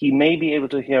 He may be able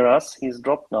to hear us. He's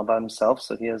dropped now by himself,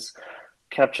 so he has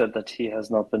captured that he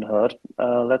has not been heard.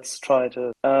 Let's try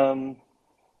to...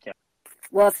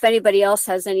 Well, if anybody else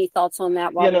has any thoughts on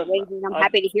that while they're waiting, I'm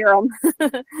happy to hear them.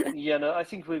 I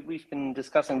think we've been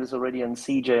discussing this already, and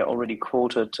CJ already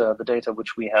quoted the data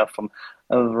which we have from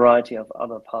a variety of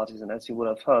other parties. And as you would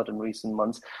have heard in recent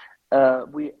months,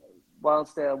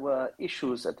 whilst there were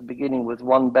issues at the beginning with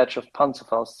one batch of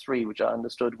Panzerfaust 3, which I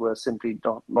understood were simply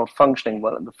not functioning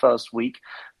well in the first week,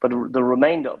 but the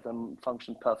remainder of them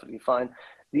functioned perfectly fine,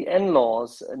 the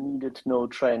NLAWs needed no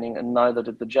training, and neither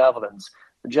did the Javelins.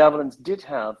 The Javelins did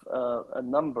have a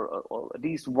number, or at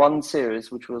least one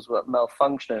series, which was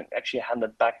malfunctioning, actually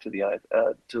handed back to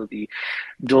the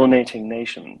donating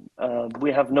nation.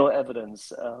 We have no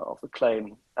evidence of the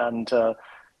claim, and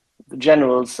the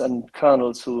generals and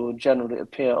colonels who generally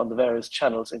appear on the various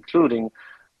channels, including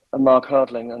Mark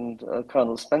Hertling and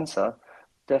Colonel Spencer,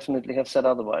 definitely have said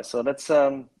otherwise. So let's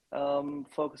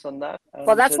focus on that.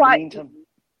 Well, that's why.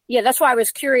 Yeah, that's why I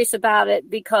was curious about it,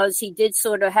 because he did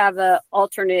sort of have an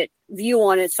alternate view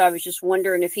on it. So I was just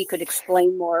wondering if he could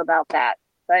explain more about that.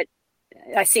 But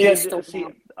I see he's still.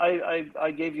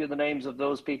 I gave you the names of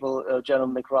those people: General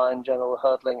McRyan, General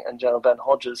Hertling, and General Ben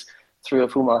Hodges, three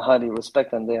of whom I highly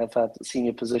respect, and they have had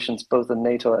senior positions both in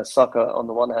NATO as Saka on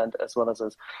the one hand, as well as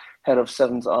head of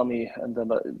 7th Army and then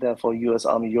therefore U.S.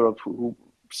 Army Europe, who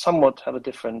somewhat have a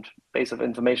different base of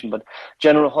information. But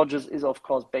General Hodges is, of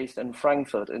course, based in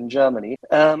Frankfurt in Germany,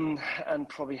 and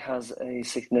probably has a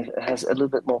little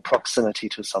bit more proximity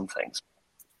to some things.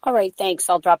 All right, thanks.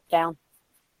 I'll drop down.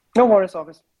 No worries,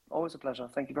 August. Always a pleasure.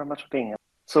 Thank you very much for being here.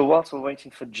 So whilst we're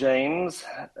waiting for James,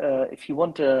 if you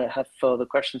want to have further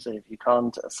questions, and if you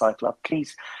can't cycle up,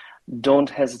 please don't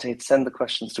hesitate. Send the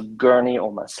questions to Gurney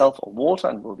or myself or Walter,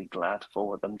 and we'll be glad to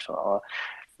forward them to our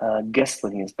guest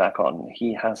when he is back on.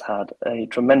 He has had a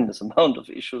tremendous amount of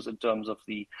issues in terms of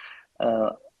the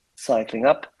cycling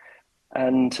up,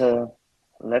 and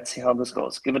let's see how this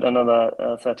goes. Give it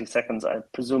another 30 seconds. I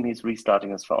presume he's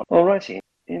restarting his phone. Alrighty.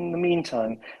 In the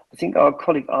meantime, I think our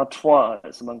colleague Artois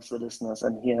is amongst the listeners,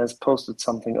 and he has posted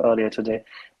something earlier today,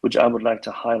 which I would like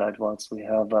to highlight whilst we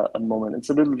have a moment. It's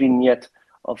a little vignette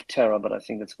of terror, but I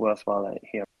think it's worthwhile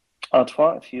here.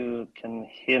 Artois, if you can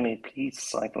hear me, please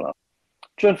cycle up.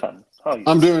 Junfan, how are you?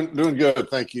 I'm doing good,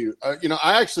 thank you.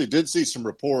 I actually did see some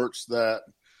reports that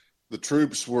the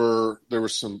troops the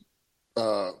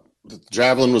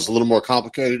Javelin was a little more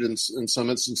complicated in some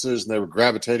instances, and they were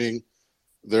gravitating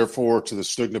therefore to the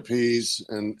Stugna Peas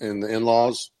and the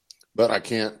in-laws, but I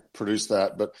can't produce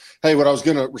that. But hey, what I was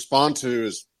going to respond to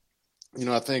is,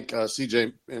 I think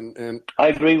CJ and I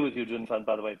agree with you, Junfan,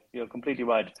 by the way. You're completely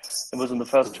right. It was in the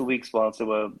first 2 weeks whilst they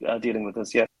were dealing with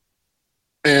this, yeah.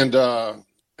 And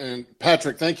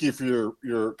Patrick, thank you for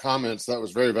your comments. That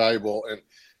was very valuable. And,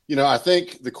 I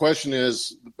think the question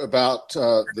is about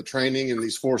the training and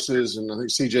these forces. And I think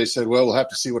CJ said, well, we'll have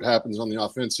to see what happens on the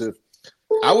offensive.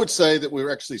 I would say that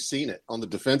we're actually seeing it on the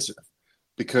defensive,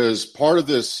 because part of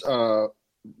this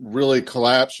really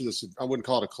collapse, I wouldn't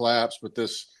call it a collapse, but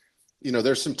this,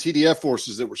 there's some TDF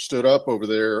forces that were stood up over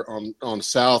there on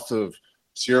south of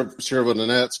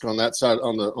Sierra-Donetsk on that side,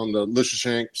 on the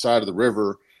Lysychansk side of the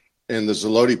river, in the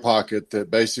Zaloti pocket that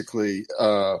basically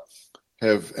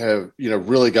have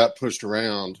really got pushed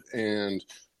around. And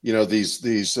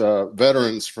these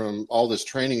veterans from all this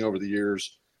training over the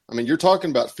years, I mean, you're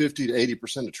talking about 50 to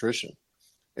 80% attrition,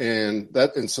 and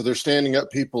so they're standing up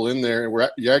people in there. And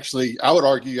I would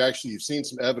argue, you've seen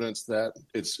some evidence that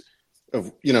it's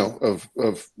of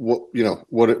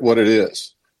what it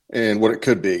is and what it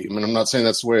could be. I mean, I'm not saying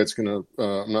that's the way it's going to.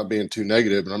 I'm not being too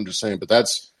negative, but I'm just saying, but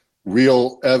that's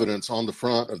real evidence on the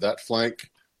front of that flank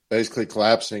basically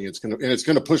collapsing. It's going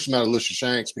to push them out of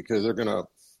Lysychansk, because they're going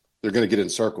to get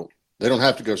encircled. They don't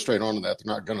have to go straight onto that.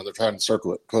 They're trying to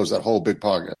circle it, close that whole big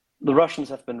pocket. The Russians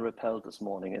have been repelled this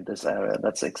morning in this area.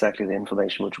 That's exactly the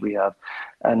information which we have.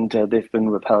 And they've been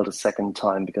repelled a second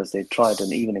time because they tried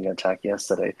an evening attack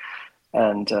yesterday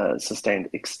and sustained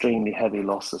extremely heavy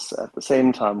losses at the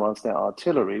same time, whilst their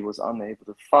artillery was unable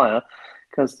to fire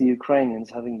because the Ukrainians,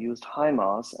 having used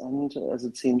HIMARS and, as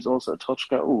it seems, also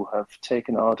Tochka-U, have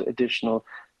taken out additional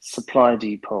supply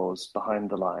depots behind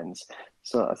the lines.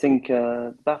 So I think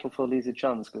the battle for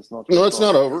Lysychansk is not. No, it's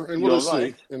not over, and we'll just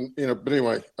right. see. And but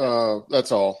anyway,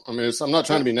 that's all. I mean, I'm not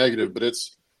trying to be negative, but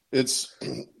it's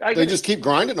they just keep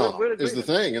grinding on it is the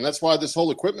thing, and that's why this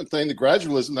whole equipment thing, the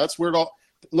gradualism, that's where it all.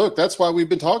 Look, that's why we've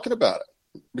been talking about it,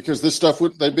 because this stuff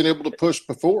they've been able to push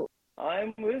before.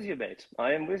 I'm with you, mate.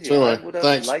 I am with you. So, I would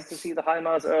have liked to see the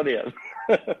HIMARS earlier.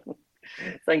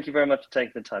 Thank you very much for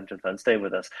taking the time, Jonathan. Stay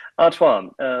with us.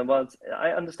 Antoine, well,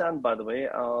 I understand, by the way,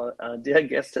 our dear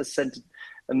guest has sent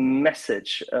a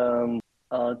message to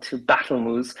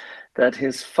Battlemoose that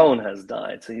his phone has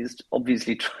died. So he's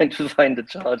obviously trying to find a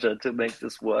charger to make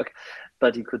this work,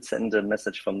 but he could send a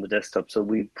message from the desktop. So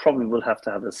we probably will have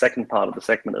to have the second part of the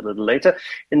segment a little later.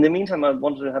 In the meantime, I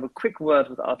wanted to have a quick word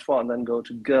with Artois and then go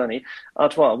to Gurney.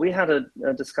 Artois, we had a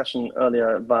discussion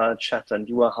earlier via chat, and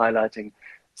you were highlighting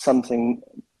something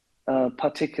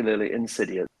particularly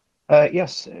insidious.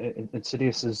 Yes,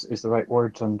 insidious is the right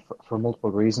word, and for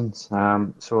multiple reasons.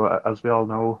 So as we all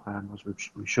know, and as we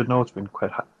should know, it's been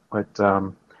quite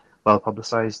well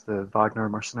publicized. The Wagner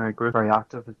mercenary group, very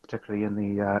active, particularly in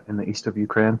the east of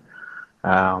Ukraine.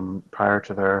 Prior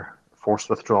to their forced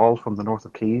withdrawal from the north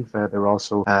of Kyiv, they were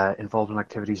also involved in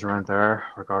activities around there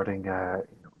regarding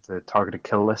the targeted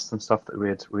kill lists and stuff that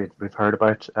we've heard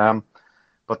about.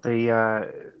 But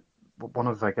one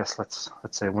of, I guess, let's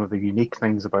say one of the unique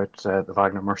things about the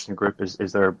Wagner mercenary group is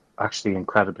they're actually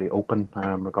incredibly open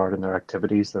regarding their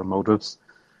activities, their motives,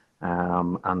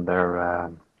 and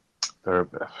their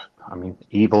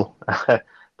evil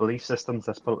belief systems.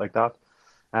 Let's put it like that.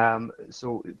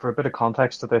 So, for a bit of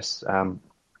context to this,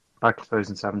 back in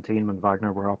 2017, when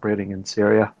Wagner were operating in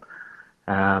Syria,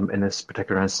 in this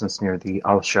particular instance near the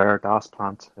Al-Shar gas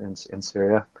plant in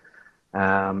Syria.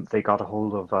 They got a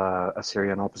hold of a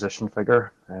Syrian opposition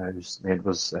figure whose name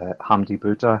was Hamdi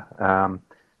Bouta.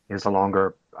 He has a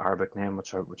longer Arabic name,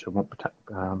 which I won't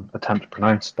attempt to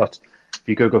pronounce. But if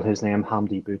you Google his name,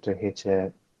 Hamdi Bouta,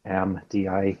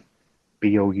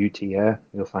 HAMDI-BOUTA,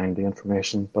 you'll find the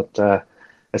information. But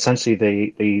essentially,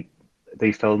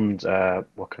 they filmed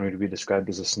what can really be described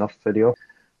as a snuff video,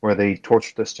 where they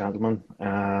tortured this gentleman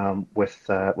with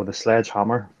a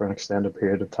sledgehammer for an extended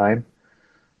period of time.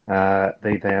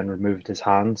 They then removed his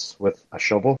hands with a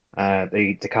shovel.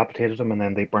 They decapitated him, and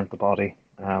then they burnt the body.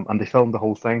 And they filmed the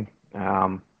whole thing.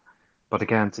 But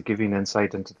again, to give you an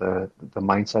insight into the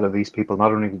mindset of these people,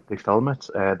 not only did they film it,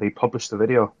 they published the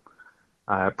video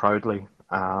proudly.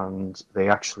 And they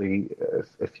actually,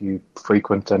 if you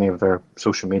frequent any of their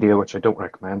social media, which I don't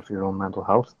recommend for your own mental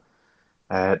health,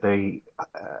 they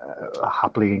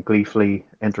happily and gleefully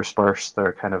intersperse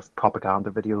their kind of propaganda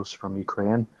videos from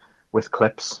Ukraine with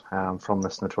clips from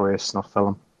this notorious snuff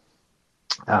film.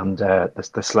 And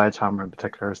the sledgehammer in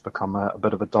particular has become a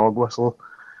bit of a dog whistle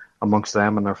amongst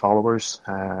them and their followers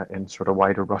in sort of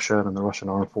wider Russia and in the Russian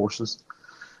armed forces.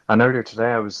 And earlier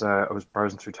today, I was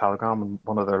browsing through Telegram, and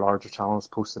one of their larger channels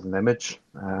posted an image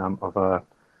of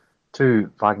two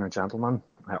Wagner gentlemen,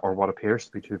 or what appears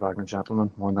to be two Wagner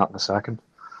gentlemen. More on that in a second.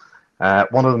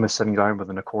 One of them is sitting down with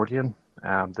an accordion.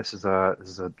 This is a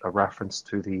reference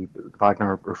to the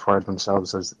Wagner referred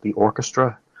themselves as the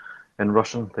orchestra in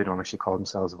Russian. They don't actually call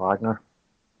themselves Wagner,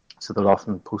 so they'll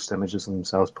often post images of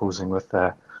themselves posing with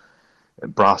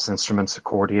brass instruments,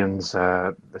 accordions,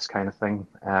 this kind of thing.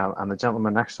 And the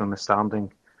gentleman next to him is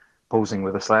standing, posing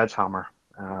with a sledgehammer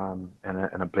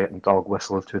in a blatant dog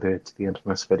whistle to the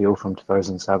infamous video from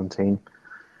 2017.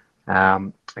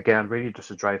 Again, really just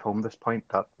to drive home this point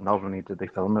that not only did they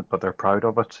film it, but they're proud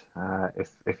of it.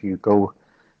 If you go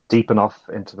deep enough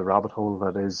into the rabbit hole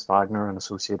that is Wagner and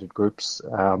associated groups,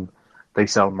 they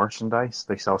sell merchandise,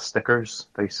 they sell stickers,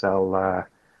 they sell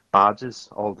badges,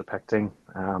 all depicting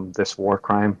this war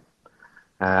crime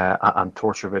and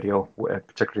torture video.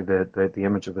 Particularly the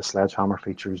image of the sledgehammer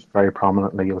features very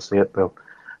prominently. You'll see it.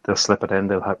 They'll slip it in.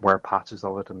 They'll wear patches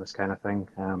of it and this kind of thing.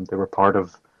 They were part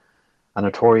of a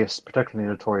particularly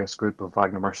notorious group of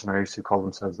Wagner mercenaries who call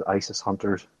themselves the ISIS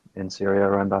hunters in Syria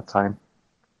around that time.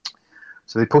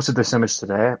 So they posted this image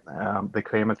today. They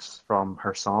claim it's from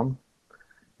Kherson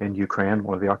in Ukraine,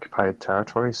 one of the occupied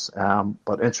territories.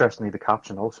 But interestingly, the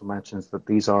caption also mentions that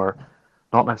these are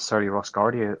not necessarily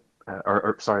Rosguardia,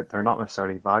 they're not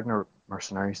necessarily Wagner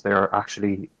mercenaries. They are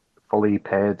actually fully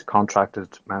paid,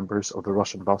 contracted members of the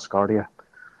Russian Rosguardia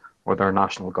or their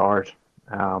National Guard.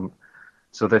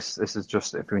 So this is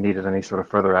just if we needed any sort of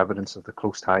further evidence of the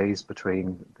close ties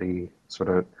between the sort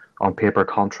of on paper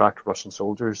contract Russian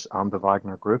soldiers and the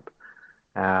Wagner group,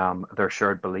 their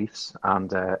shared beliefs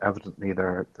and evidently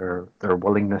their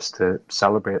willingness to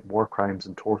celebrate war crimes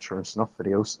and torture and snuff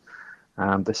videos.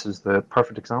 This is the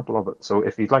perfect example of it. So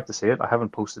if you'd like to see it, I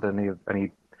haven't posted any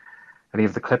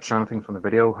of the clips or anything from the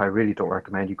video. I really don't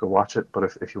recommend you go watch it. But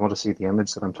if you want to see the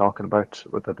image that I'm talking about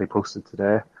that they posted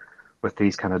today, with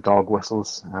these kind of dog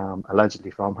whistles,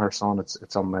 allegedly from Kherson,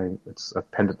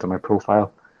 I've pinned it to my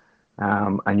profile,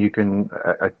 and you can.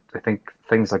 I think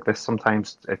things like this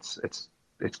sometimes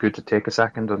it's good to take a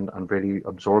second and really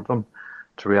absorb them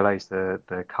to realize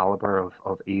the caliber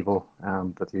of evil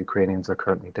that the Ukrainians are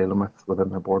currently dealing with within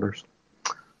their borders.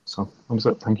 So that was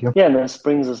it. Thank you. Yeah, and this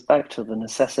brings us back to the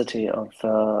necessity of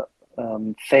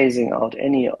phasing out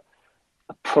any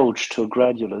approach to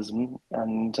gradualism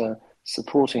and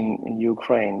supporting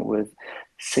Ukraine with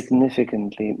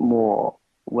significantly more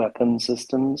weapon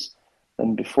systems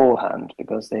than beforehand,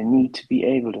 because they need to be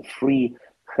able to free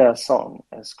Kherson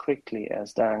as quickly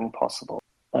as dang possible.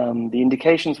 The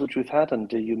indications which we've had,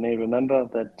 and you may remember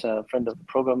that a friend of the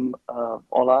program,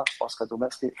 Ola, Oscar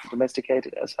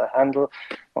Domesticated as her handle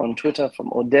on Twitter,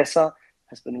 from Odessa,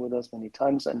 has been with us many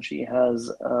times, and she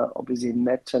has obviously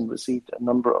met and received a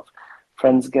number of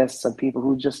friends, guests, and people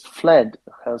who just fled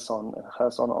Kherson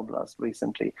Oblast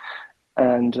recently.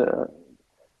 And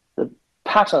the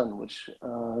pattern which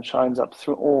shines up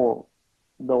through all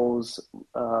those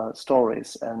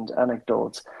stories and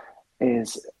anecdotes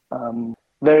is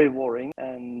very worrying.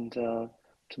 And to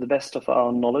the best of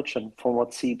our knowledge, and from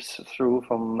what seeps through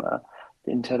from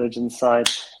the intelligence side,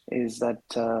 is that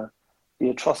the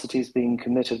atrocities being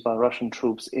committed by Russian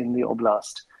troops in the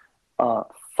oblast are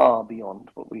far beyond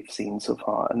what we've seen so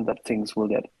far, and that things will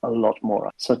get a lot more.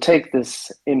 So take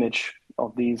this image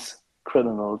of these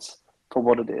criminals for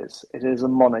what it is. It is a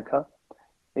moniker,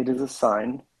 it is a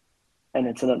sign, and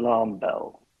it's an alarm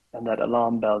bell. And that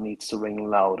alarm bell needs to ring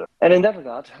louder. And in that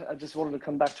regard, I just wanted to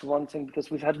come back to one thing,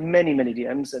 because we've had many, many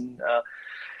DMs in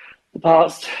the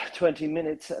past 20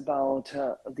 minutes about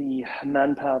the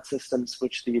manpowered systems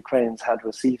which the Ukrainians had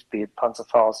received, be it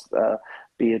Panzerfaust,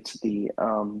 be it the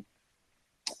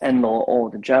Enlor or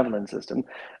the Javelin system.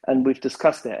 And we've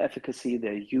discussed their efficacy,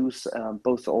 their use,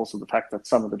 both also the fact that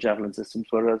some of the Javelin systems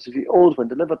were relatively old when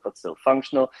delivered, but still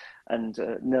functional. And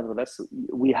nevertheless,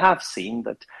 we have seen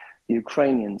that the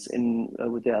Ukrainians,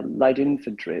 with their light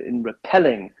infantry, in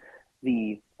repelling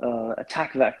the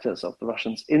attack vectors of the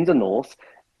Russians in the north,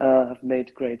 have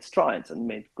made great strides and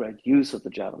made great use of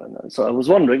the Javelin. And so I was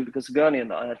wondering, because Gurney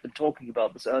and I had been talking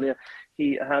about this earlier,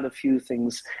 he had a few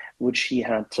things which he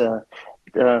had,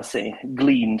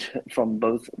 gleaned from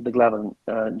both the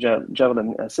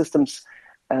Javelin systems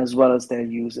as well as their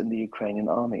use in the Ukrainian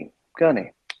army.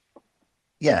 Gurney.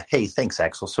 Yeah. Hey, thanks,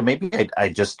 Axel. So maybe I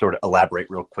just sort of elaborate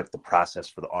real quick the process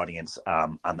for the audience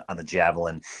on the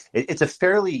Javelin. It's a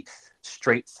fairly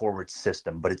straightforward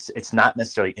system, but it's not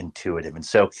necessarily intuitive. And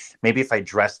so maybe if I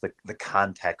address the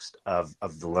context of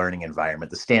the learning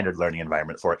environment, the standard learning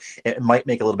environment for it, it might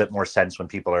make a little bit more sense when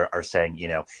people are saying,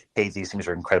 hey, these things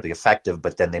are incredibly effective,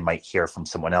 but then they might hear from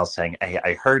someone else saying, hey,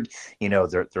 I heard,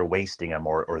 they're wasting them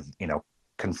or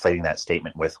conflating that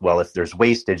statement with, well, if there's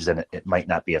wastage, then it might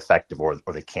not be effective or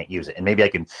they can't use it. And maybe I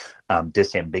can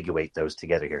disambiguate those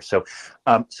together here. So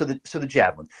the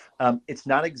javelin, it's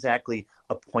not exactly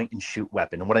a point and shoot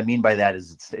weapon. And what I mean by that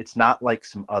is it's not like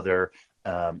some other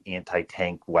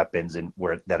anti-tank weapons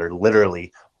that are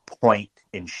literally point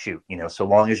and shoot, so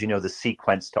long as you know the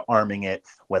sequence to arming it,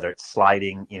 whether it's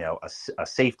sliding, a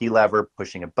safety lever,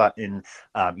 pushing a button,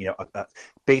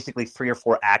 basically 3 or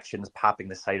 4 actions, popping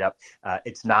the sight up.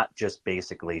 It's not just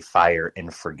basically fire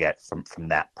and forget from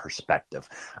that perspective.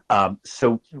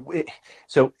 So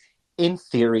in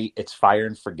theory, it's fire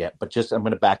and forget, but I'm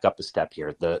going to back up a step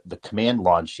here. The command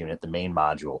launch unit, the main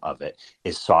module of it,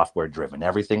 is software driven.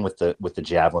 Everything with the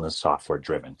Javelin is software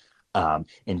driven.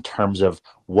 In terms of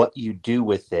what you do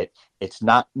with it, it's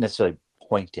not necessarily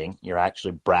pointing. You're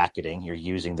actually bracketing. You're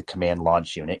using the command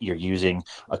launch unit. You're using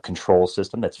a control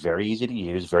system that's very easy to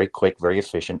use, very quick, very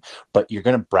efficient, but you're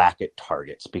going to bracket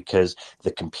targets because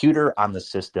the computer on the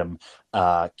system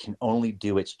can only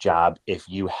do its job if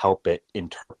you help it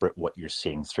interpret what you're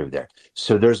seeing through there.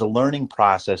 So there's a learning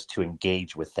process to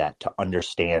engage with that, to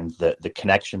understand the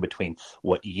connection between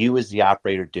what you as the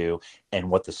operator do and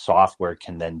what the software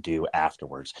can then do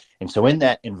afterwards. And so in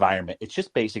that environment, it's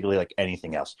just basically like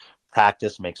anything else.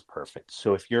 Practice makes perfect.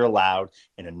 So if you're allowed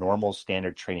in a normal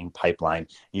standard training pipeline,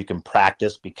 you can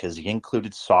practice because the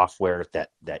included software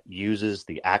that uses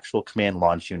the actual command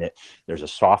launch unit, there's a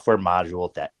software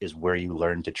module that is where you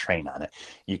learn to train on it.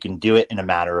 You can do it in a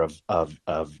matter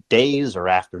of days or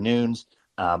afternoons.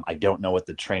 I don't know what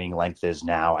the training length is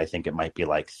now. I think it might be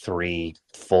like 3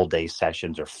 full day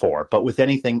sessions or 4. But with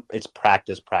anything, it's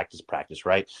practice,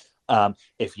 right?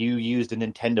 If you used a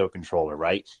Nintendo controller,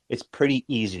 right, it's pretty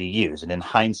easy to use. And in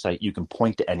hindsight, you can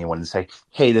point to anyone and say,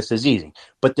 hey, this is easy.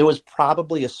 But there was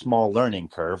probably a small learning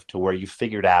curve to where you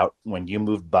figured out when you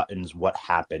moved buttons what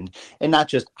happened, and not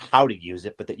just how to use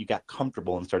it, but that you got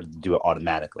comfortable and started to do it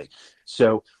automatically.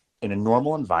 So in a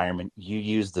normal environment, you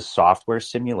use the software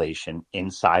simulation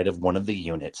inside of one of the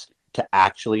units to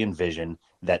actually envision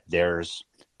that there's,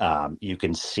 you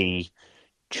can see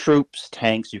troops,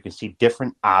 tanks, you can see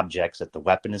different objects that the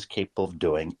weapon is capable of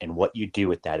doing, and what you do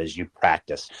with that is you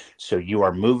practice. So you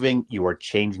are moving, you are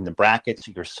changing the brackets,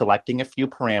 you're selecting a few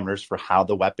parameters for how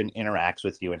the weapon interacts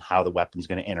with you and how the weapon's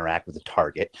going to interact with the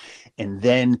target. And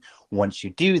then once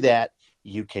you do that,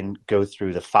 you can go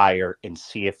through the fire and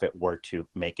see if it were to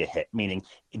make a hit. Meaning,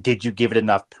 did you give it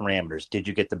enough parameters? Did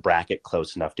you get the bracket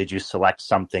close enough? Did you select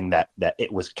something that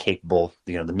it was capable,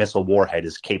 the missile warhead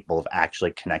is capable of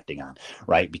actually connecting on,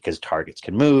 right? Because targets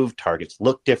can move, targets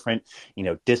look different,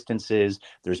 distances,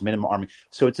 there's minimum arming.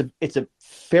 So it's a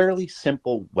fairly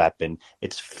simple weapon.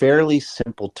 It's fairly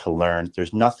simple to learn.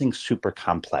 There's nothing super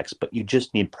complex, but you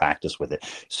just need practice with it.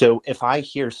 So if I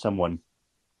hear someone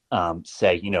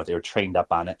say, they were trained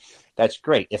up on it, that's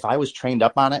great. If I was trained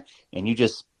up on it and you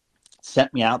just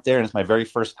sent me out there and it's my very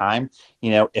first time,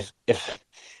 if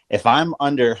I'm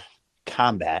under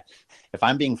combat, if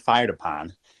I'm being fired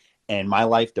upon and my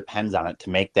life depends on it to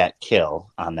make that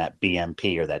kill on that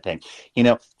BMP or that tank,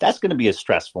 that's going to be a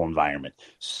stressful environment.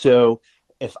 So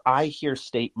if I hear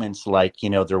statements like,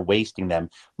 they're wasting them,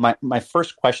 my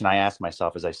first question I ask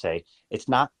myself is I say, it's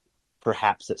not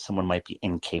perhaps that someone might be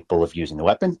incapable of using the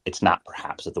weapon. It's not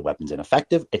perhaps that the weapon's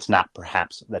ineffective. It's not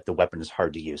perhaps that the weapon is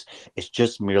hard to use. It's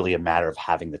just merely a matter of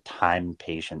having the time and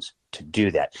patience to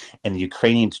do that. And the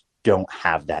Ukrainians don't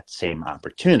have that same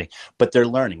opportunity, but they're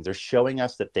learning. They're showing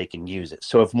us that they can use it.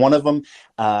 So if one of them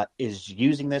is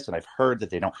using this, and I've heard that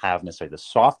they don't have necessarily the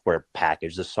software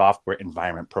package, the software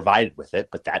environment provided with it,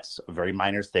 but that's a very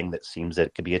minor thing that seems that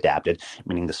it could be adapted,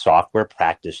 meaning the software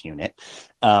practice unit,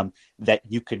 that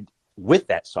you could, with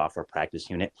that software practice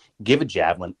unit, give a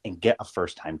javelin and get a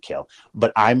first-time kill.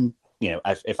 But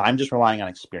if I'm just relying on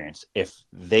experience, if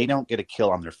they don't get a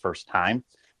kill on their first time,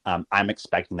 I'm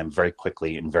expecting them very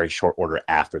quickly in very short order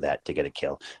after that to get a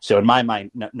kill. So in my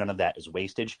mind, none of that is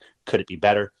wastage. Could it be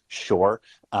better? Sure.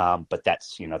 But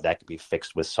that's, that could be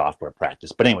fixed with software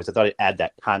practice. But anyways, I thought I'd add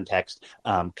that context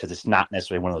because it's not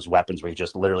necessarily one of those weapons where you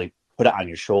just literally put it on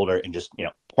your shoulder and just,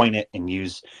 point it and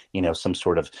use, some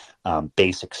sort of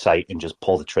basic sight and just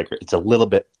pull the trigger. It's a little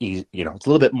bit easy, it's a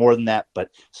little bit more than that, but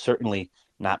certainly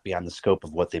not beyond the scope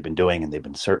of what they've been doing, and they've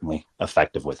been certainly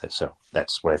effective with it. So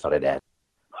that's what I thought I'd add.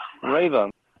 Rayvon.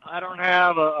 I don't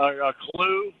have a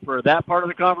clue for that part of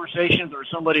the conversation, or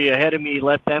somebody ahead of me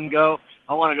let them go.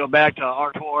 I want to go back to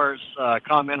Artur's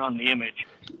comment on the image.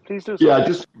 Please do. Yeah,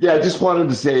 I just wanted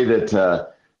to say that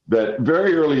that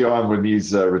very early on, when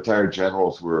these retired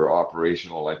generals were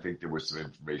operational, I think there was some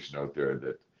information out there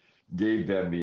that gave them the